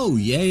recognize. Oh,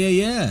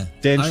 yeah.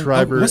 Dan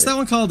Schreiber. What's that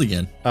one called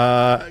again?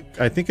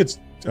 I think it's...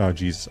 Oh,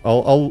 geez.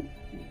 I'll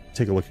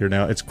take a look here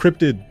now. It's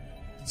Cryptid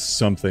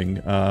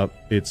something.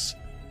 It's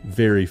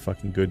very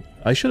fucking good.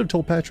 I should have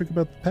told Patrick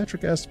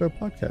Patrick asked about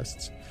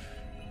podcasts.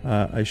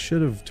 I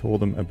should have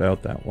told him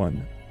about that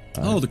one.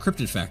 The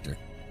Cryptid Factor.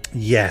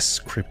 Yes,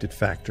 Cryptid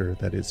Factor.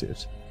 That is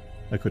it.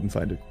 I couldn't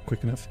find it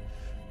quick enough.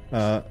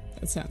 That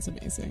sounds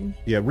amazing.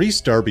 Yeah,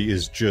 Reese Darby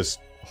is just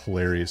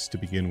hilarious to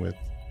begin with.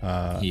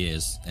 He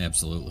is,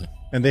 absolutely.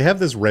 And they have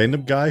this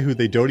random guy who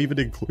they don't even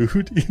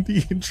include in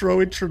the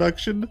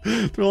introduction.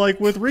 They're like,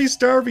 with Reese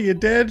Darby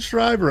and Dan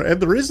Schreiber,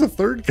 and there is a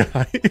third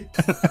guy.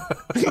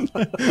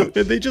 And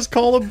they just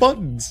call him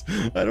Buttons.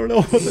 I don't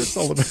know what that's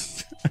all about.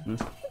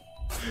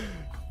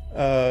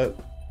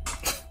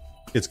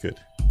 It's good.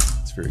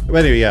 It's very good.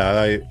 But anyway,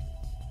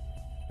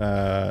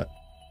 yeah,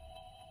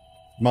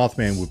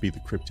 Mothman would be the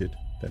cryptid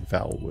that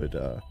Val would...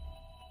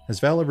 has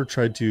Val ever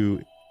tried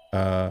to...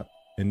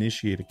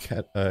 initiate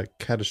a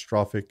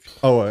catastrophic...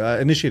 oh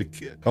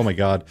my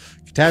god.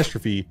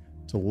 Catastrophe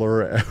to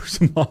lure out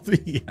some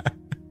Mothman. Yeah.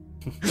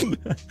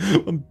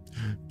 I'm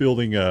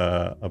building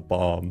a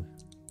bomb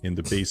in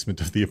the basement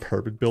of the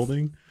apartment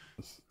building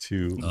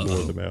to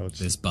lure them out.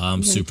 This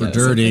bomb's super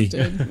dirty.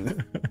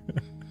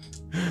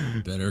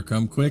 Better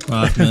come quick,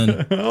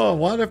 Mothman. Oh,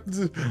 what if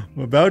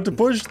I'm about to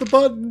push the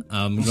button?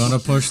 I'm gonna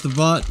push the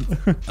button.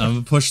 I'm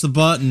gonna push the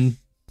button.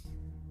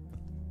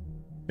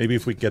 Maybe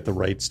if we get the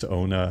rights to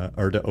own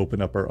or to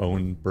open up our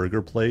own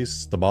burger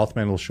place, the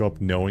Mothman will show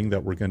up knowing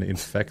that we're going to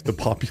infect the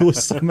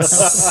populace somehow.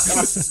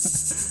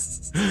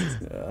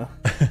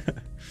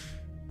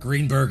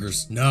 Green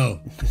burgers,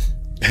 no.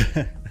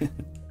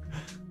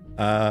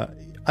 I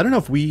don't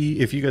know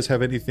if you guys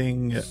have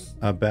anything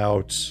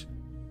about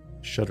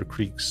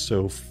Shuttercreek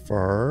so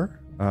far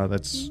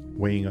that's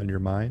weighing on your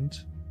mind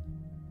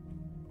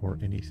or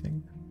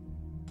anything.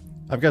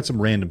 I've got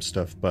some random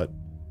stuff, but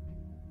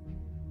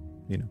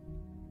you know.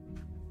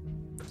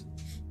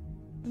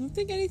 I don't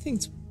think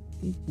anything's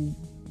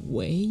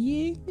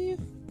weighing.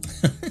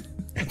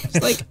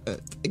 It's like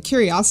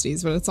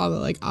curiosities, but it's all the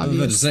like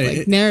obvious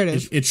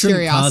narrative. It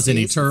shouldn't cause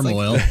any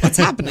turmoil. Like, what's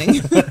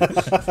happening?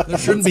 There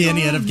shouldn't be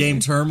any end of game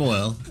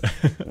turmoil.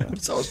 I'm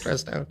so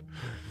stressed out.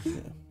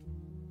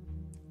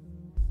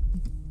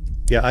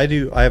 Yeah, I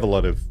do. I have a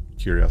lot of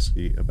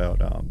curiosity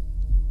about.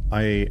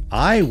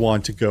 I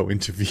want to go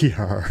into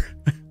VR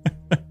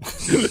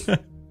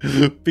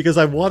because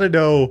I want to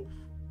know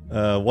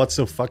what's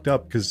so fucked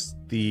up. Because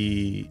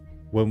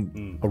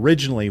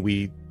originally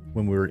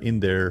when we were in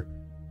there,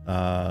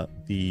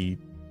 the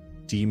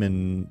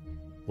demon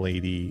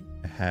lady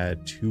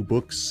had 2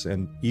 books,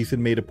 and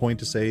Ethan made a point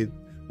to say,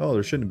 oh,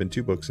 there shouldn't have been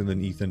 2 books, and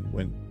then Ethan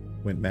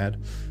went mad.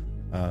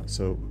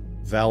 So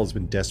Val has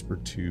been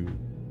desperate to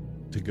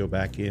go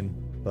back in,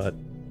 but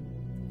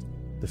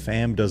the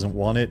fam doesn't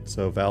want it.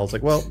 So Val's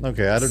like, well,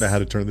 okay, I don't know how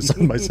to turn this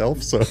on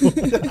myself. So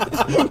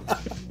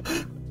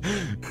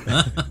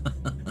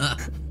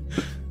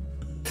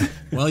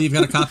Well, you've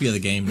got a copy of the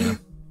game now.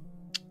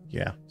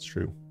 yeah, it's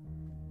true.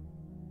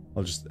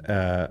 I'll just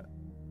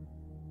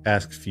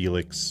ask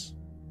Felix,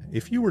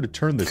 if you were to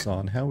turn this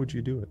on, how would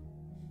you do it?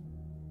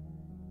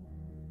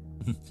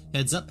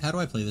 Heads up, how do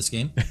I play this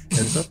game?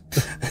 Heads up.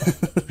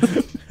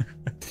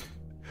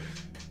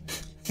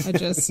 I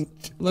just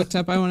looked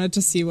up. I wanted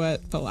to see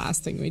what the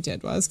last thing we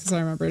did was because I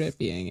remembered it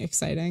being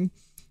exciting.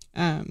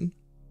 And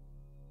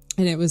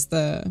it was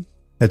the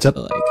Heads up.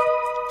 like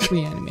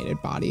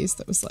reanimated bodies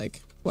that was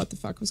like, what the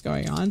fuck was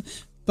going on?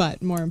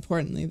 But more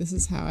importantly, this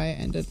is how I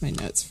ended my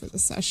notes for the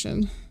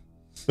session.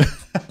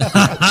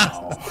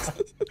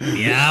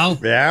 Meow.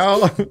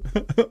 Meow.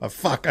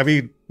 Fuck, I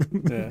mean,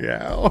 Yeah.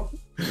 meow.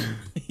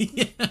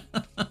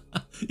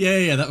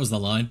 Yeah, that was the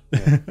line.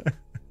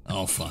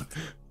 Oh, fuck.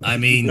 I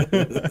mean,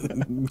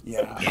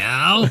 Yeah.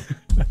 meow.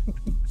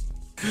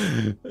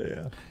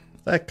 Yeah.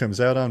 That comes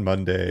out on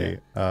Monday.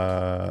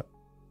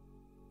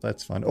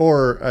 That's fun.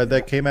 Or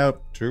that came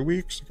out 2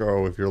 weeks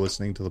ago if you're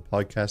listening to the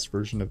podcast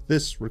version of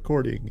this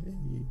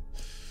recording.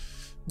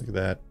 Look at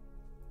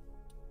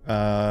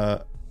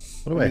that.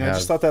 What do I have? I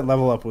just thought that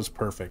level up was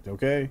perfect,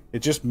 okay? It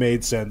just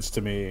made sense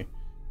to me.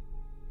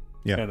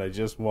 Yeah. And I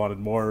just wanted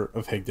more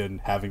of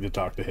Higdon having to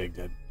talk to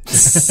Higdon.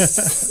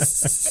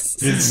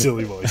 In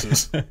silly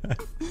voices.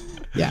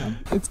 Yeah,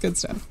 it's good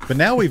stuff. But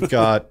now we've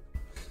got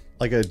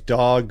like a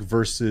dog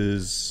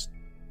versus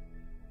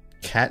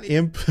cat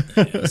imp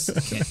Yes,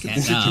 cat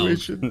dog.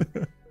 situation.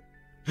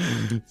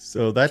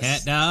 So that's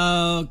Cat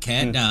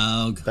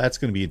dog. that's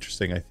going to be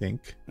interesting, I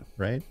think.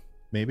 Right?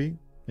 Maybe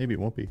it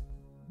won't be.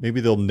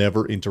 Maybe they'll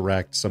never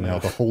interact somehow.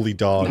 The holy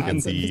dog No,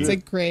 and it's a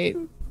great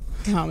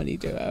comedy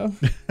duo.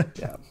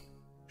 Yeah.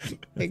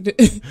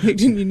 Higdon,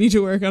 you need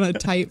to work on a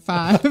tight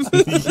 5.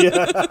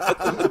 Yeah.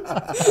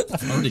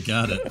 I've already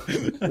got it.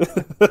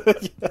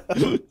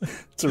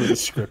 It's already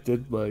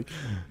scripted, like.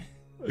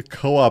 a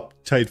co-op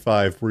tight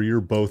 5 where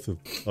you're both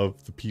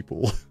of the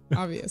people.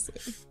 Obviously.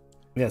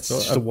 Yeah, it's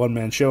just a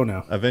one-man show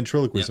now. A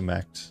ventriloquism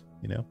act,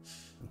 you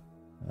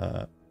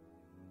know?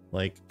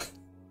 Like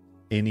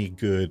any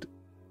good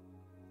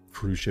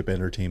cruise ship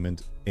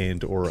entertainment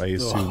and or I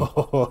assume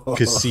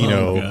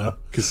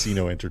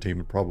casino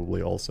entertainment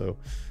probably also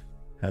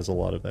has a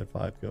lot of that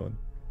vibe going.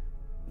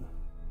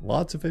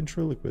 Lots of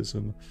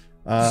ventriloquism.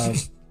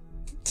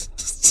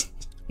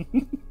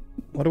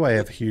 What do I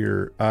have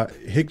here?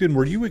 Higdon,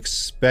 were you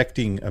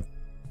expecting a...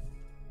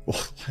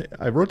 Well,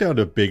 I wrote down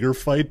a bigger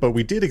fight, but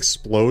we did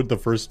explode the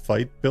first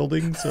fight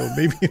building, so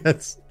maybe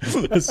that's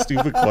a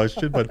stupid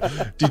question,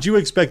 but did you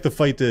expect the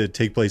fight to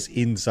take place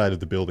inside of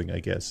the building, I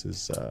guess,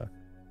 is...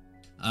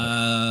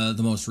 The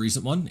most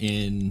recent one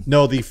in...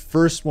 No, the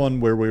first one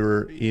where we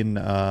were in...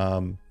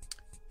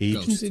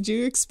 Ghost. Did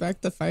you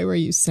expect the fight where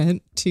you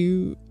sent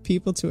 2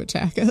 people to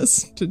attack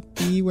us to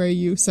be where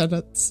you set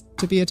us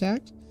to be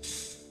attacked?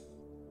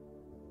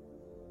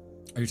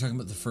 Are you talking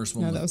about the first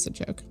one? No, that was a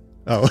joke.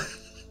 Oh.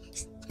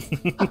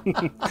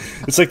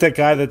 It's like that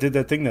guy that did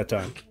that thing that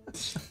time.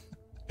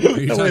 Are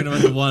you talking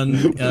about the one?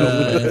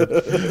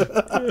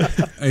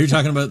 Are you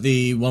talking about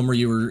the one where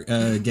you were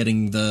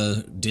getting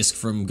the disc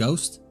from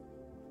Ghost?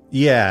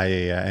 Yeah.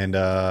 And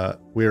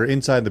we were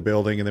inside the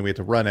building, and then we had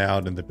to run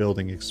out, and the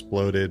building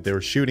exploded. They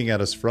were shooting at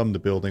us from the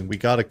building. We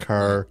got a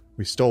car.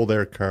 We stole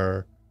their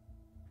car.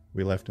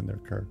 We left in their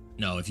car.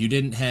 No, if you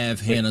didn't have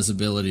Hannah's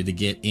ability to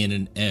get in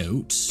and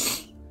out,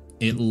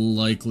 it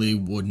likely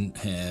wouldn't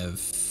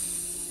have.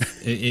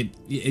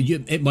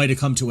 It might have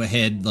come to a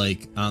head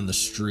like on the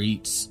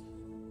streets.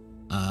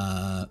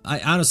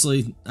 I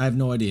honestly have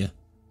no idea.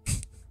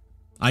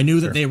 I knew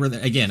that they were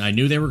there. Again, I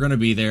knew they were going to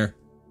be there.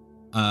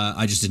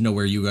 I just didn't know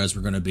where you guys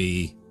were going to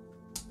be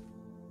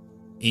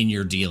in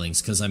your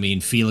dealings. Because, I mean,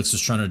 Felix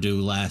was trying to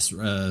do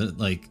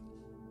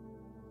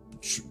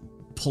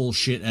pull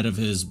shit out of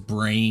his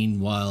brain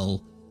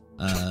while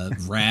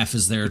Raph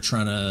is there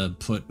trying to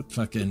put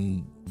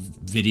fucking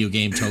video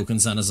game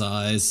tokens on his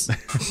eyes.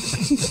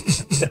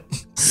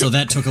 So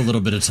that took a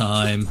little bit of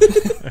time.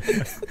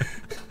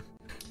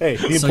 Hey,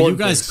 so you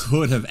guys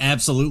could have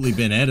absolutely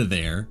been out of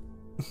there.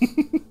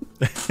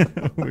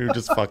 We were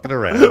just fucking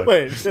around.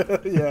 Wait,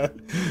 yeah.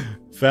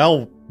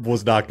 Val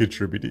was not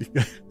contributing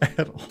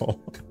at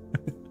all.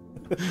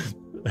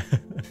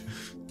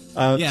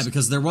 Yeah,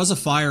 because there was a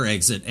fire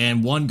exit,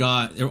 and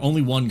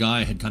only one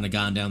guy had kind of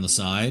gone down the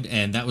side,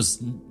 and that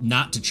was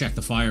not to check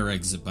the fire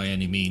exit by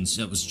any means.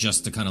 It was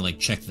just to kind of like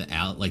check the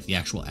the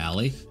actual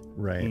alley.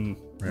 Right.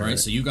 Right.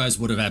 So you guys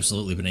would have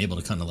absolutely been able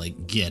to kind of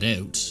like get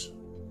out.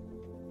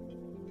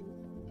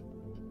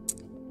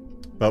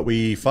 But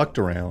we fucked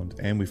around,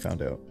 and we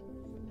found out.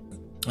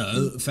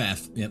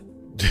 Faff, yep.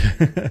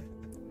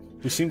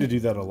 We seem to do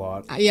that a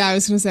lot. Yeah, I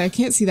was going to say, I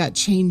can't see that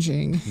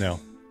changing. No,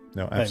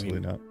 absolutely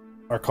not.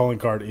 our calling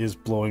card is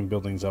blowing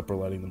buildings up or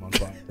lighting them on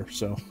fire.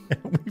 So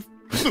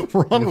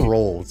We're on a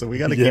roll, so we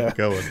got to keep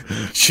going.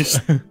 Just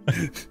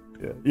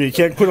you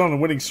can't quit on a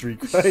winning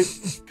streak, right?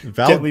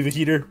 Can't leave a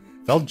heater.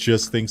 Val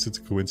just thinks it's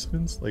a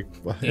coincidence. Like,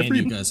 And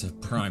you guys have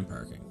prime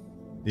parking.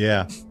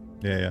 Yeah.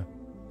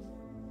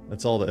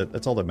 That's all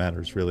that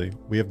matters, really.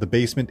 We have the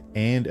basement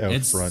and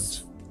out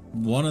front.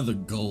 One of the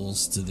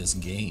goals to this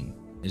game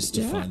is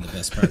to find the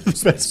best parking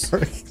space. Best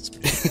parking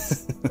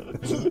space.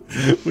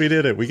 We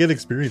did it. We get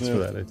experience for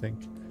that, I think.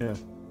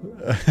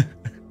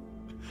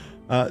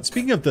 Yeah.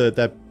 Speaking of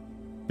that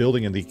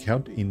building and the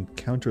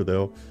encounter,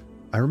 though,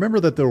 I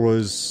remember that there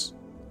was.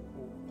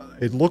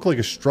 It looked like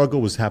a struggle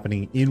was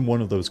happening in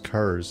one of those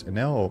cars, and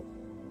now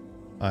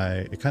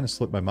it kind of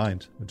slipped my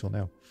mind until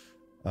now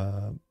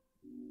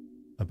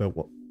about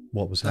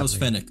what was happening. That was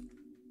Fennec.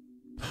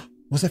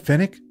 Was that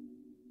Fennec?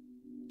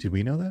 Did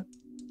we know that?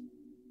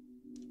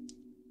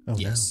 Oh,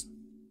 yes. No.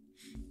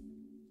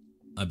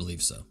 I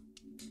believe so.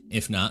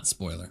 If not,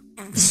 spoiler.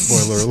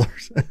 Spoiler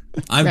alert.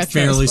 I'm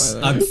fairly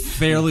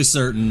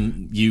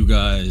certain you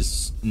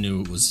guys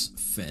knew it was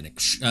Fennec.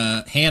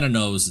 Hannah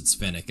knows it's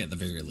Fennec at the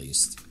very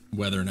least.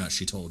 Whether or not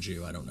she told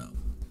you, I don't know.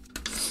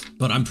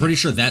 But I'm pretty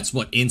sure that's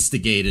what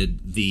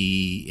instigated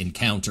the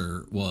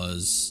encounter.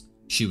 Was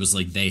she was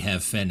like, they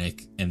have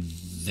Fennec, and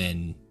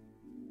then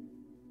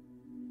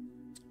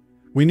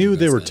we knew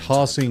they were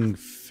tossing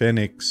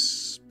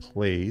Fennec's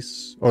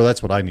place, or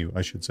that's what I knew,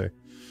 I should say.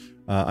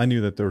 I knew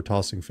that they were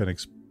tossing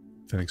Fennec's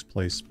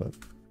place, but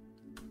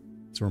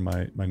that's where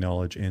my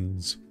knowledge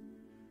ends.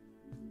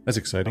 That's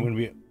exciting. I'm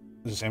gonna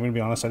be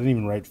honest. I didn't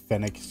even write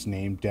Fennec's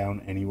name down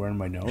anywhere in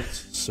my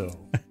notes.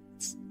 So,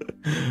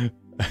 you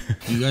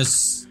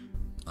guys,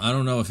 I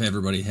don't know if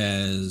everybody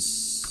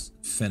has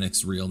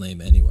Fennec's real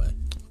name anyway.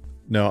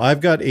 No,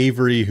 I've got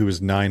Avery, who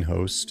is 9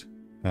 host.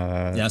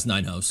 That's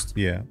 9 host.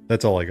 Yeah,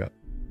 that's all I got,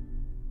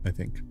 I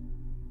think,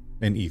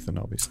 and Ethan,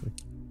 obviously.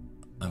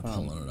 I'm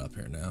pulling it up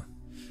here now.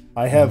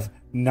 I have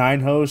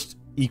 9 host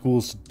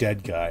equals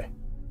dead guy.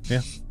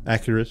 Yeah,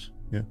 accurate.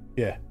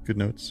 Yeah. Good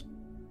notes.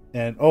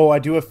 And I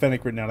do have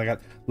Fennec written down. I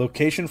got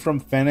location from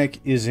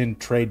Fennec is in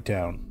Trade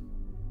Town.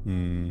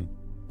 And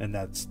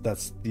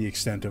that's the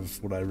extent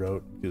of what I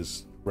wrote,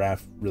 because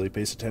Raph really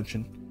pays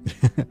attention.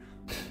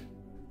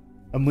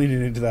 I'm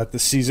leaning into that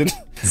this season.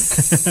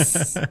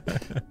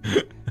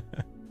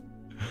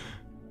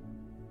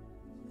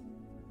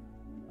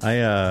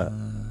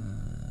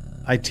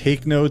 I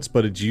take notes,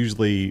 but it's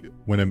usually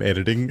when I'm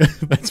editing.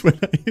 That's when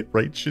I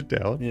write shit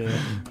down. Yeah.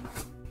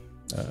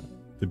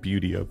 The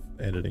beauty of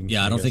editing.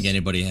 Yeah, I don't think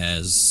anybody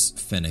has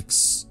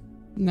Fennec's.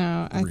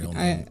 No,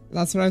 I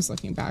that's what I was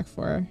looking back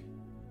for.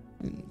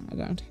 And I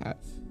don't have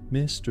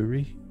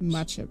mystery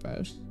much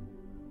about.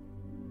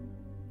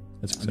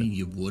 That's I mean,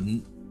 you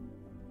wouldn't.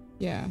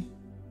 Yeah,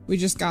 we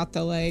just got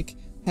the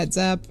heads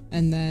up,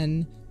 and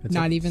then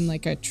not even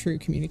a true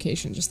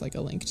communication, just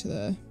a link to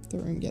the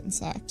room getting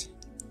sacked.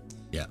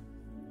 Yeah.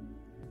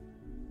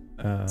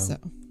 So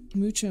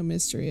mucho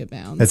mystery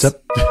abounds. Heads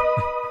up.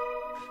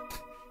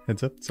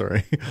 Heads up.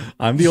 Sorry,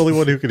 I'm the only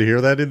one who could hear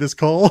that in this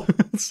call.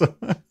 So.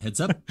 Heads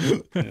up.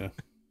 Yeah.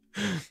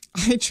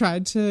 I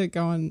tried to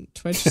go on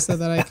Twitch so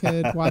that I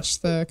could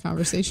watch the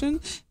conversation,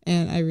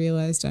 and I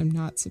realized I'm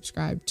not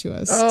subscribed to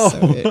us, so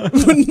it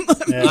wouldn't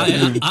let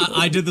me.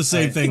 I did the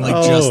same thing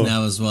just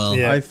now as well.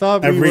 Yeah. I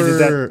thought I read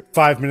that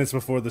 5 minutes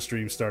before the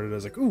stream started. I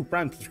was like, "Ooh,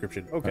 Prime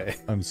subscription." Okay.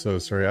 I'm so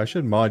sorry. I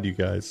should mod you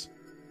guys.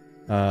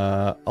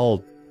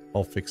 I'll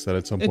fix that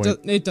at some point.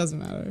 It doesn't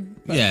matter.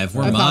 Yeah, if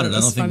we're modded,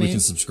 I don't think we can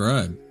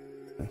subscribe.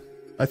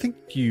 I think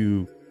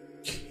you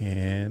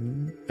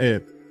can.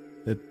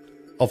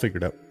 I'll figure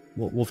it out.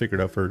 We'll figure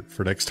it out for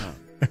next time.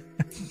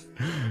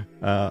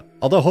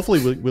 Although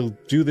hopefully we'll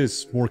do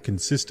this more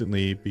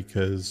consistently,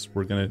 because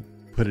we're gonna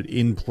put it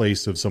in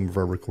place of some of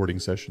our recording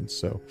sessions.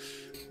 So,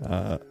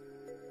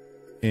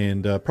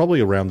 and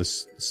probably around the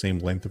same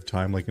length of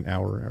time, like an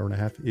hour and a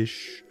half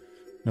ish.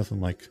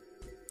 Nothing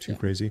too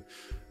crazy.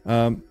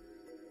 I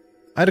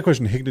had a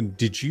question, Higdon.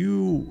 Did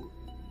you?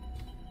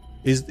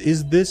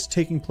 Is this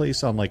taking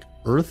place on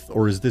Earth,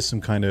 or is this some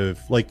kind of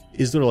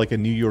is there a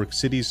New York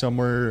City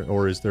somewhere,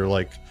 or is there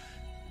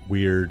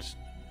weird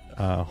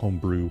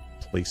homebrew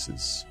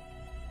places?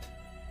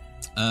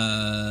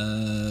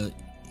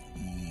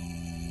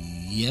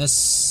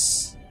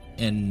 Yes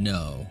and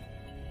no.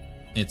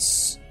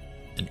 It's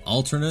an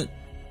alternate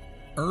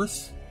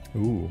Earth.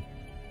 Ooh.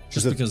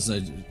 Just because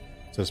Is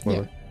that a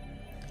spoiler?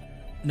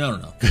 Yeah.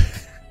 No.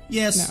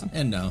 Yes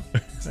and no.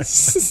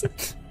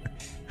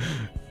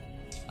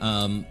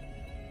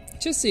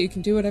 Just so you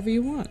can do whatever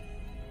you want.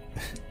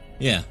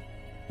 Yeah,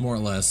 more or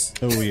less.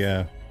 Oh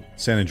yeah,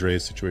 San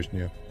Andreas situation.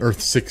 Yeah, Earth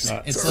 6.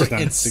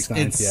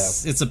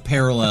 It's a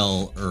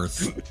parallel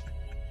Earth.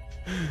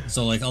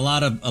 So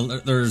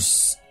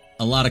there's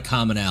a lot of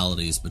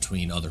commonalities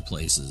between other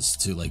places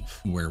to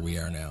where we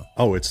are now.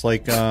 Oh, it's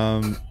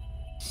oh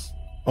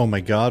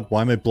my God,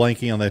 why am I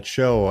blanking on that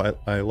show?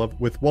 I love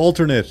with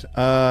Walternate.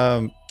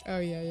 Oh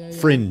yeah.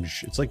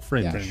 Fringe. It's like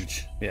Fringe.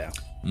 Fringe. Yeah.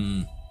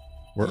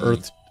 Where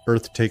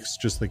Earth takes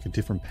just a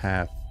different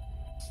path.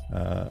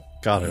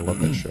 God, I love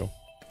that show.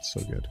 It's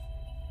so good.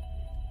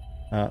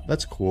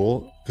 That's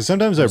cool. Because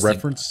sometimes I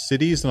reference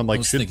cities and I'm like, I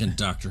was thinking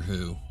Doctor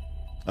Who.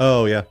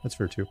 Oh yeah, that's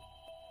fair too.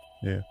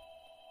 Yeah.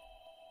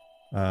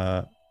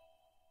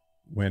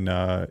 When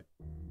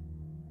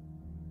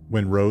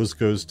Rose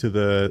goes to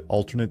the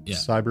alternate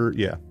cyber,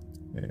 yeah,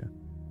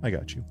 I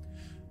got you.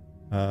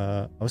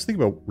 I was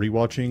thinking about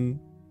rewatching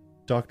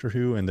Doctor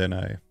Who, and then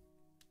I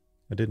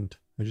didn't.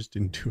 I just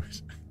didn't do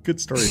it. Good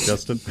story,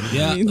 Justin.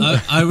 Yeah,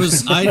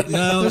 it's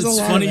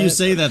funny you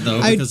say that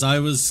though, because I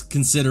was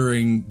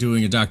considering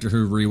doing a Doctor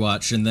Who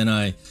rewatch, and then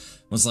I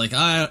was like,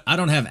 I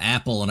don't have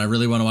Apple, and I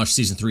really want to watch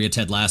season 3 of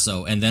Ted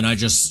Lasso, and then I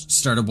just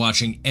started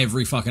watching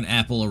every fucking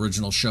Apple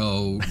original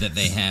show that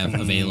they have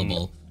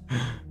available.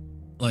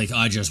 Like,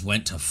 I just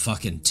went to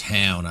fucking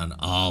town on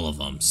all of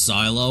them.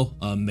 Silo,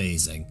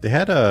 amazing. They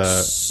had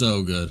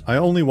so good. I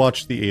only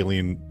watched the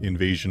Alien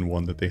Invasion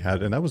one that they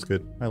had, and that was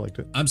good. I liked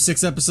it. I'm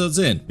 6 episodes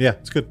in. Yeah,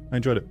 it's good. I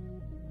enjoyed it.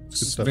 It's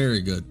good stuff. Very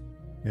good.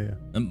 Yeah.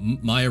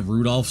 Maya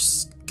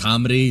Rudolph's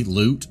comedy,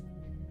 Loot,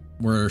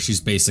 where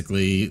she's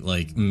basically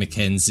like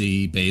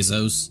Mackenzie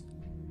Bezos.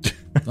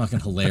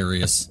 Fucking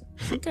hilarious.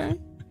 Okay.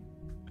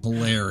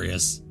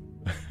 Hilarious.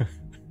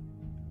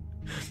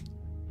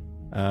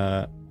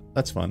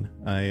 That's fun.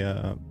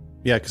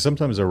 Because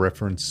sometimes I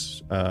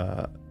reference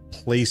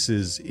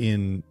places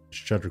in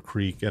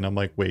Shuttercreek, and I'm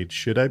like, wait,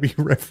 should I be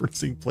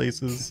referencing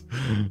places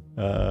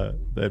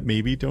that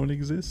maybe don't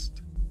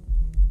exist?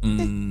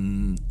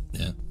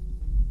 Yeah.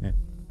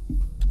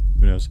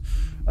 Who knows?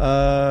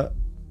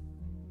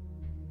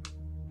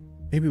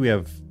 Maybe we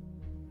have.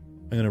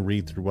 I'm going to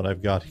read through what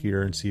I've got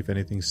here and see if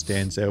anything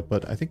stands out,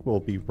 but I think we'll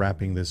be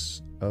wrapping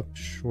this up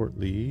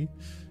shortly.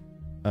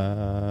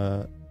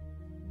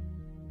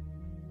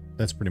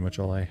 That's pretty much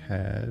all I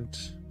had,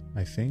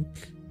 I think.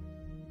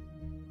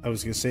 I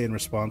was going to say, in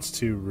response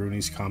to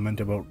Rooney's comment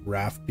about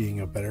Raph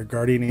being a better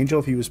guardian angel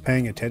if he was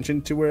paying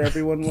attention to where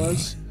everyone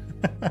was.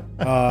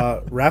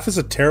 Raph is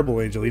a terrible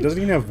angel. He doesn't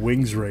even have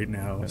wings right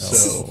now.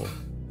 So,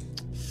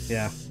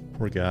 yeah.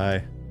 Poor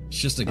guy. It's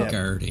just a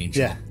guard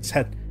angel. Yeah, he's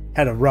had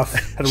a rough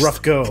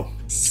go.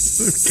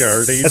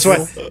 Guard angel. That's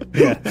why.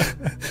 Yeah.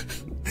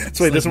 That's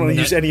why he doesn't want to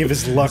use any of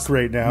his luck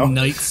right now.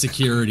 Night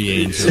security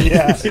angel.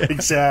 Yeah,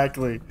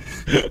 exactly.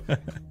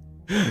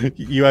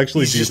 You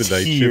actually do the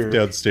night shift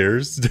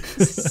downstairs.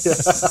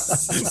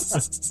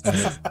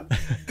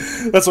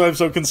 That's why I'm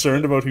so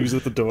concerned about who's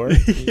at the door.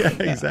 Yeah,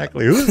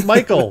 exactly. Who's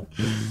Michael?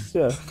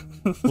 Yeah.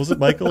 Was it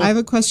Michael? I have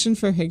a question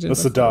for Higdon.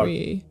 That's the dog.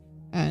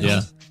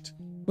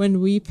 When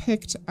we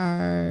picked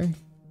our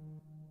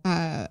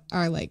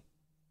like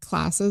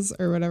classes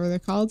or whatever they're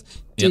called,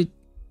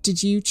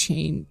 did you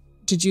change?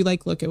 Did you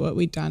like look at what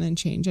we'd done and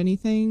change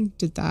anything?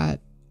 Did that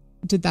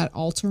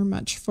alter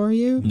much for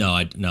you? No,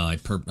 I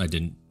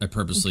didn't. I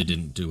purposely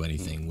didn't do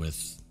anything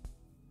with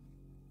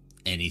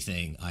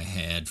anything I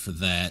had for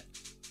that.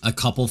 A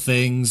couple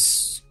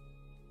things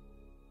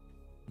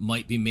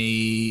might be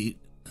made.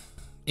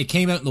 It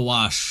came out in the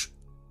wash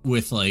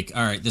with like,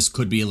 all right, this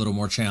could be a little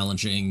more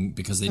challenging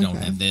because they don't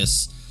have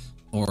this,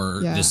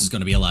 or this is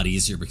going to be a lot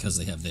easier because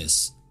they have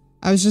this.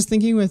 I was just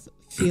thinking with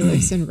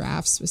Felix and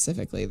Raph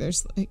specifically,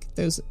 there's like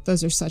those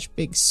are such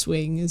big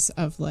swings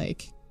of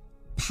like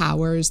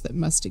powers that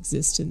must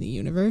exist in the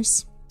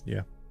universe.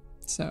 Yeah.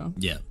 So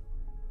yeah,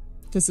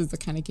 this is the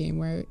kind of game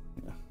where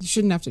you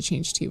shouldn't have to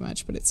change too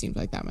much, but it seems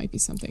like that might be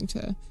something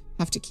to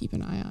have to keep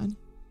an eye on.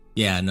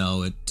 Yeah,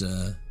 no, it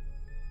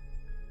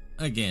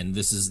again,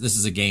 this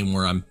is a game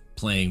where I'm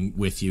playing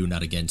with you,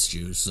 not against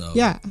you. So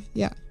yeah.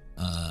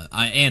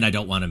 I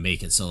don't want to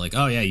make it so like,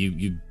 oh yeah,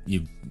 you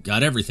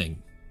got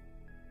everything.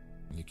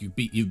 Like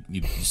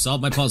you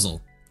solved my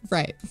puzzle.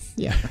 Right.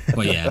 Yeah.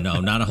 But yeah,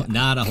 no,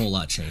 not a whole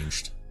lot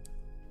changed.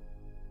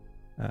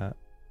 Hell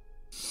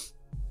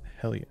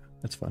yeah,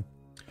 that's fun.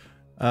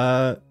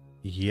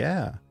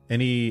 Yeah.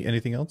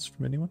 Anything else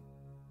from anyone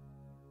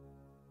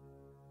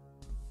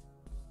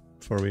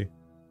before we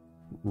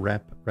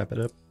wrap it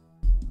up?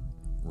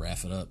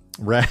 Wrap it up.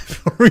 Wrap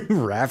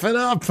it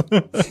up.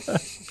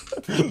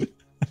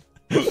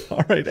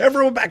 All right,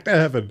 everyone back to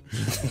heaven.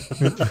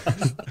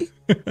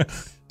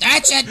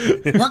 That's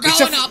it. We're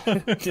going up.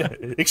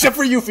 Except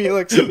for you,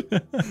 Felix. You're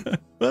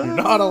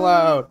not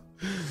allowed.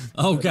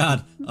 Oh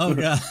God.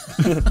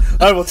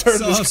 I will turn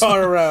this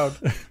car around.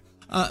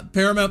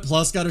 Paramount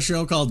Plus got a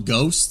show called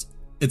Ghost.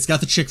 It's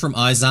got the chick from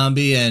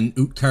iZombie and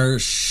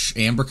Utkarsh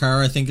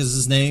Ambrakar, I think is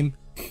his name.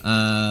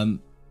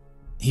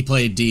 He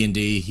played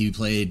D&D. He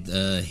played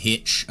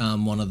Hitch,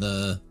 one of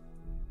the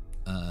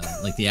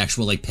like the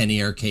actual like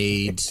penny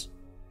arcade.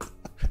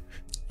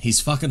 He's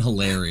fucking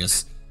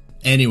hilarious.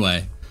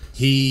 Anyway,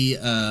 he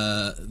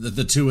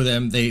the two of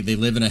them they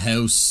live in a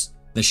house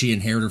that she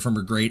inherited from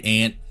her great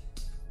aunt,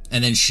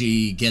 and then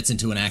she gets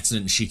into an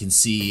accident and she can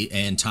see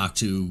and talk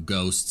to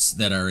ghosts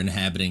that are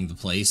inhabiting the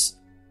place.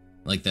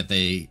 Like that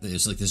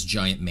there's like this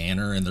giant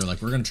manor, and they're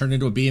like, we're gonna turn it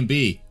into a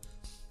B&B.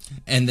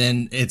 And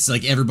then it's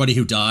like everybody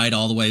who died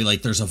all the way,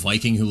 like there's a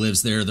Viking who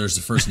lives there. There's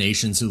the First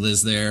Nations who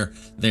lives there.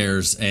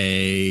 There's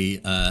a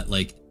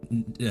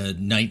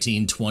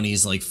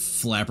 1920s like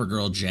flapper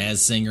girl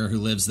jazz singer who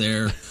lives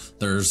there.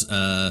 There's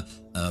a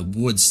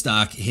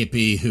Woodstock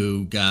hippie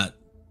who got,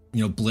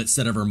 blitzed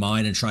out of her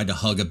mind and tried to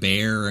hug a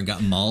bear and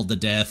got mauled to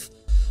death.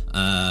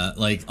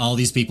 Like all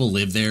these people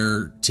live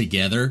there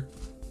together.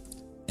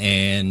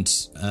 And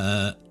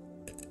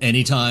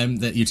anytime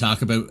that you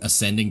talk about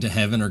ascending to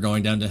heaven or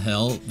going down to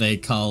hell, they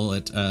call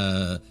it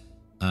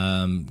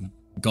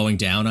going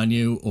down on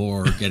you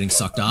or getting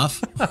sucked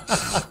off.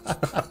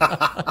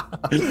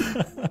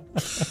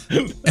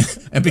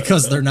 And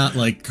because they're not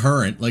like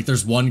current, like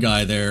there's one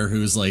guy there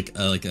who's like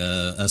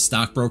a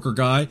stockbroker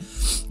guy.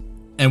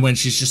 And when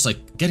she's just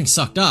like getting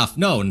sucked off,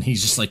 no, and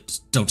he's just like,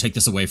 don't take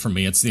this away from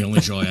me. It's the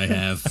only joy I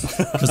have.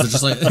 Because they're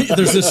just like,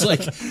 there's this like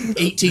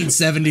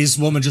 1870s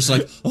woman just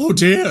like, oh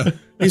dear,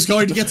 he's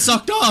going to get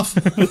sucked off.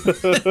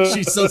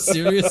 She's so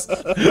serious.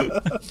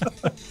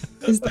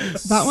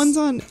 That one's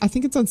on, I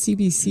think it's on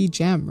CBC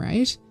Gem,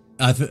 right?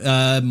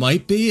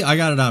 Might be. I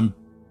got it on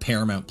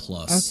Paramount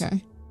Plus.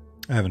 Okay.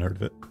 I haven't heard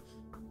of it.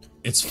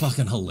 It's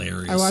fucking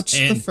hilarious. I watched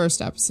the first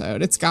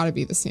episode. It's got to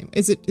be the same.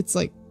 It's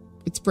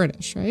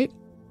British, right?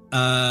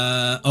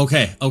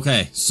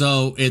 Okay.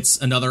 So it's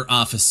another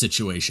Office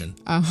situation.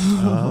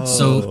 Oh.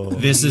 So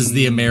this is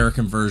the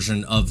American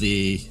version of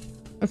the...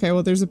 Okay,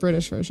 well, there's a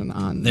British version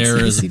on There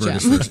CBC is a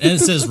British Gem. version. And it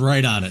says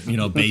right on it,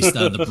 based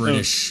on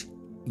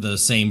the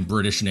same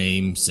British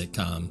name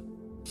sitcom.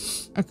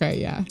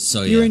 Okay, yeah.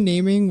 So you were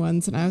naming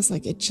ones, and I was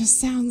like, it just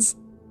sounds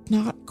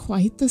not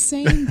quite the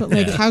same, but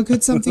like, how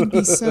could something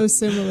be so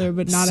similar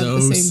but not have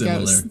the same similar.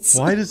 ghosts?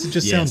 Why does it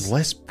just sound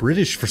less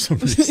British for some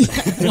reason?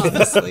 Yeah,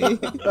 honestly.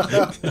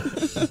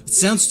 It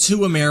sounds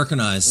too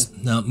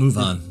Americanized. No, move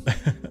on.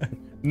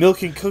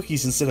 Milk and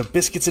cookies instead of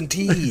biscuits and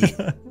tea.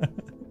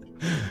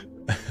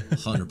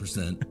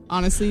 100%.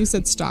 Honestly, you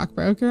said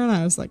stockbroker, and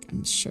I was like,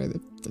 I'm sure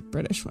that the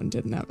British one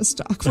didn't have a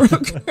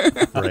stockbroker.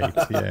 Right,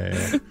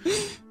 yeah.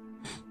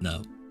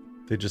 No.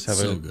 They just have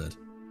good.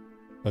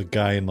 a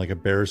guy in like a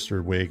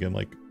barrister wig and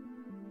like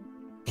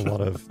a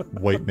lot of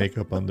white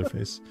makeup on their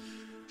face.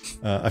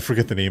 I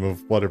forget the name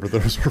of whatever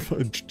those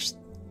were.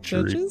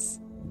 Judges?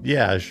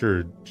 Yeah,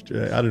 sure.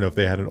 I don't know if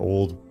they had an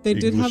old They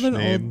English did have an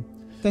name.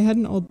 They had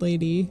an old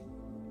lady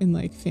in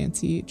like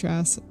fancy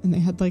dress, and they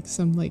had like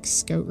some like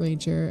scout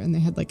ranger, and they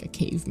had like a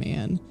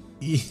caveman.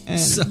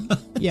 And,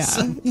 yeah.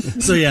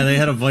 So yeah, they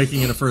had a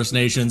Viking and a First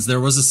Nations. There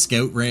was a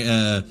scout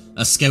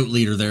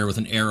leader there with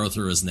an arrow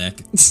through his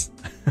neck.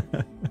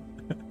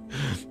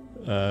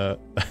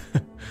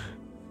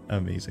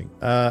 Amazing.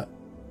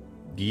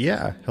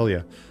 Yeah, hell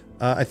yeah.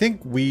 I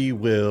think we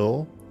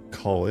will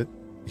call it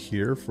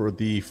here for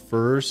the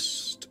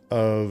first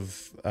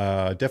of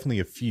definitely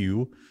a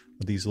few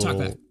of these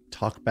little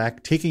talk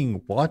back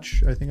taking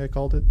watch. I think I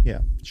called it.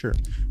 Yeah, sure.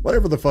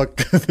 Whatever the fuck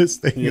this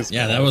thing is.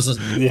 Yeah, called.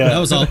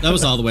 that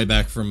was all the way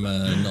back from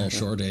Null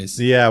Shore days.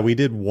 Yeah, we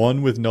did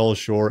one with Null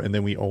Shore, and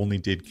then we only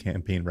did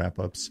campaign wrap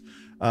ups.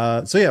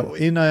 So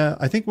yeah,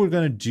 I think we're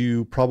gonna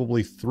do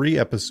probably 3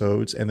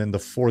 episodes, and then the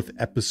 4th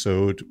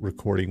episode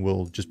recording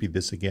will just be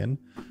this again,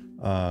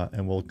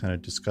 and we'll kind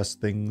of discuss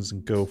things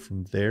and go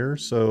from there.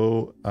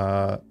 So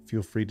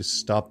feel free to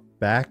stop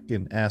back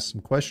and ask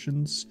some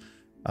questions,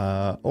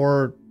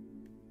 or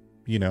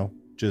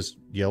just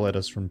yell at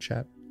us from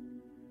chat.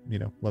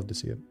 Love to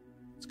see it.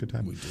 It's a good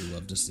time. We do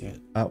love to see it.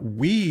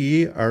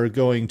 We are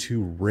going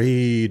to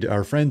raid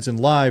our friends in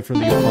live from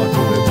the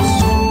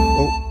apocalypse.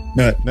 Oh,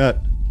 nut.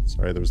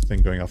 Sorry, there was a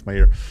thing going off my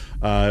ear.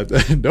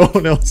 No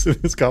one else in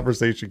this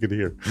conversation could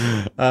hear.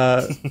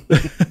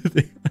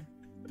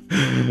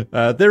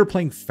 They're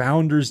playing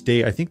Founders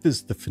Day. I think this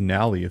is the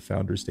finale of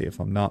Founders Day, if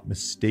I'm not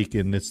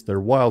mistaken. It's their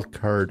wild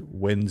card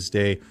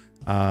Wednesday.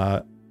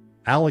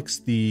 Alex,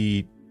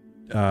 the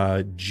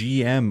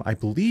GM, I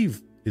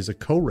believe, is a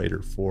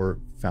co-writer for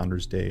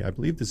Founders Day. I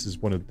believe this is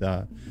one of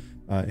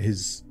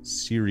his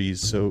series,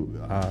 so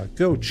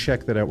go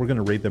check that out. We're going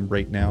to raid them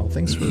right now.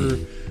 Thanks for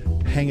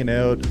hanging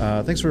out.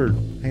 Thanks for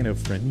hanging out,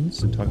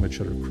 friends, and talking about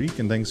Shuttercreek,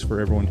 and thanks for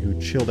everyone who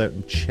chilled out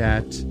in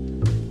chat.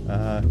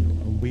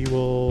 We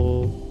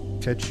will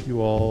catch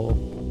you all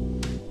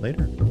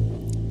later.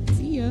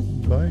 See ya.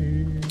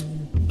 Bye.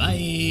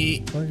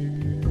 Bye.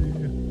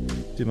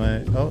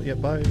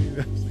 Bye.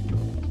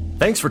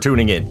 Thanks for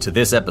tuning in to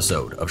this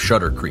episode of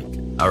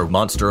Shuttercreek, our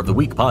Monster of the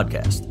Week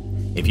podcast.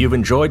 If you've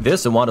enjoyed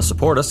this and want to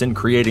support us in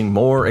creating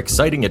more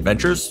exciting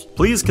adventures,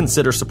 please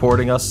consider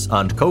supporting us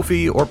on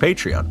Ko-fi or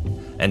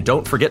Patreon. And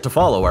don't forget to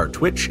follow our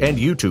Twitch and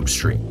YouTube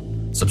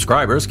stream.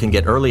 Subscribers can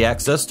get early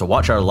access to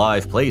watch our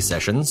live play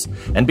sessions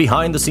and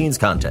behind-the-scenes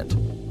content.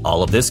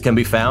 All of this can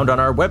be found on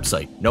our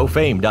website,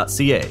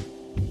 nofame.ca.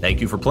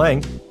 Thank you for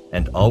playing,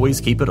 and always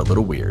keep it a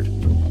little weird.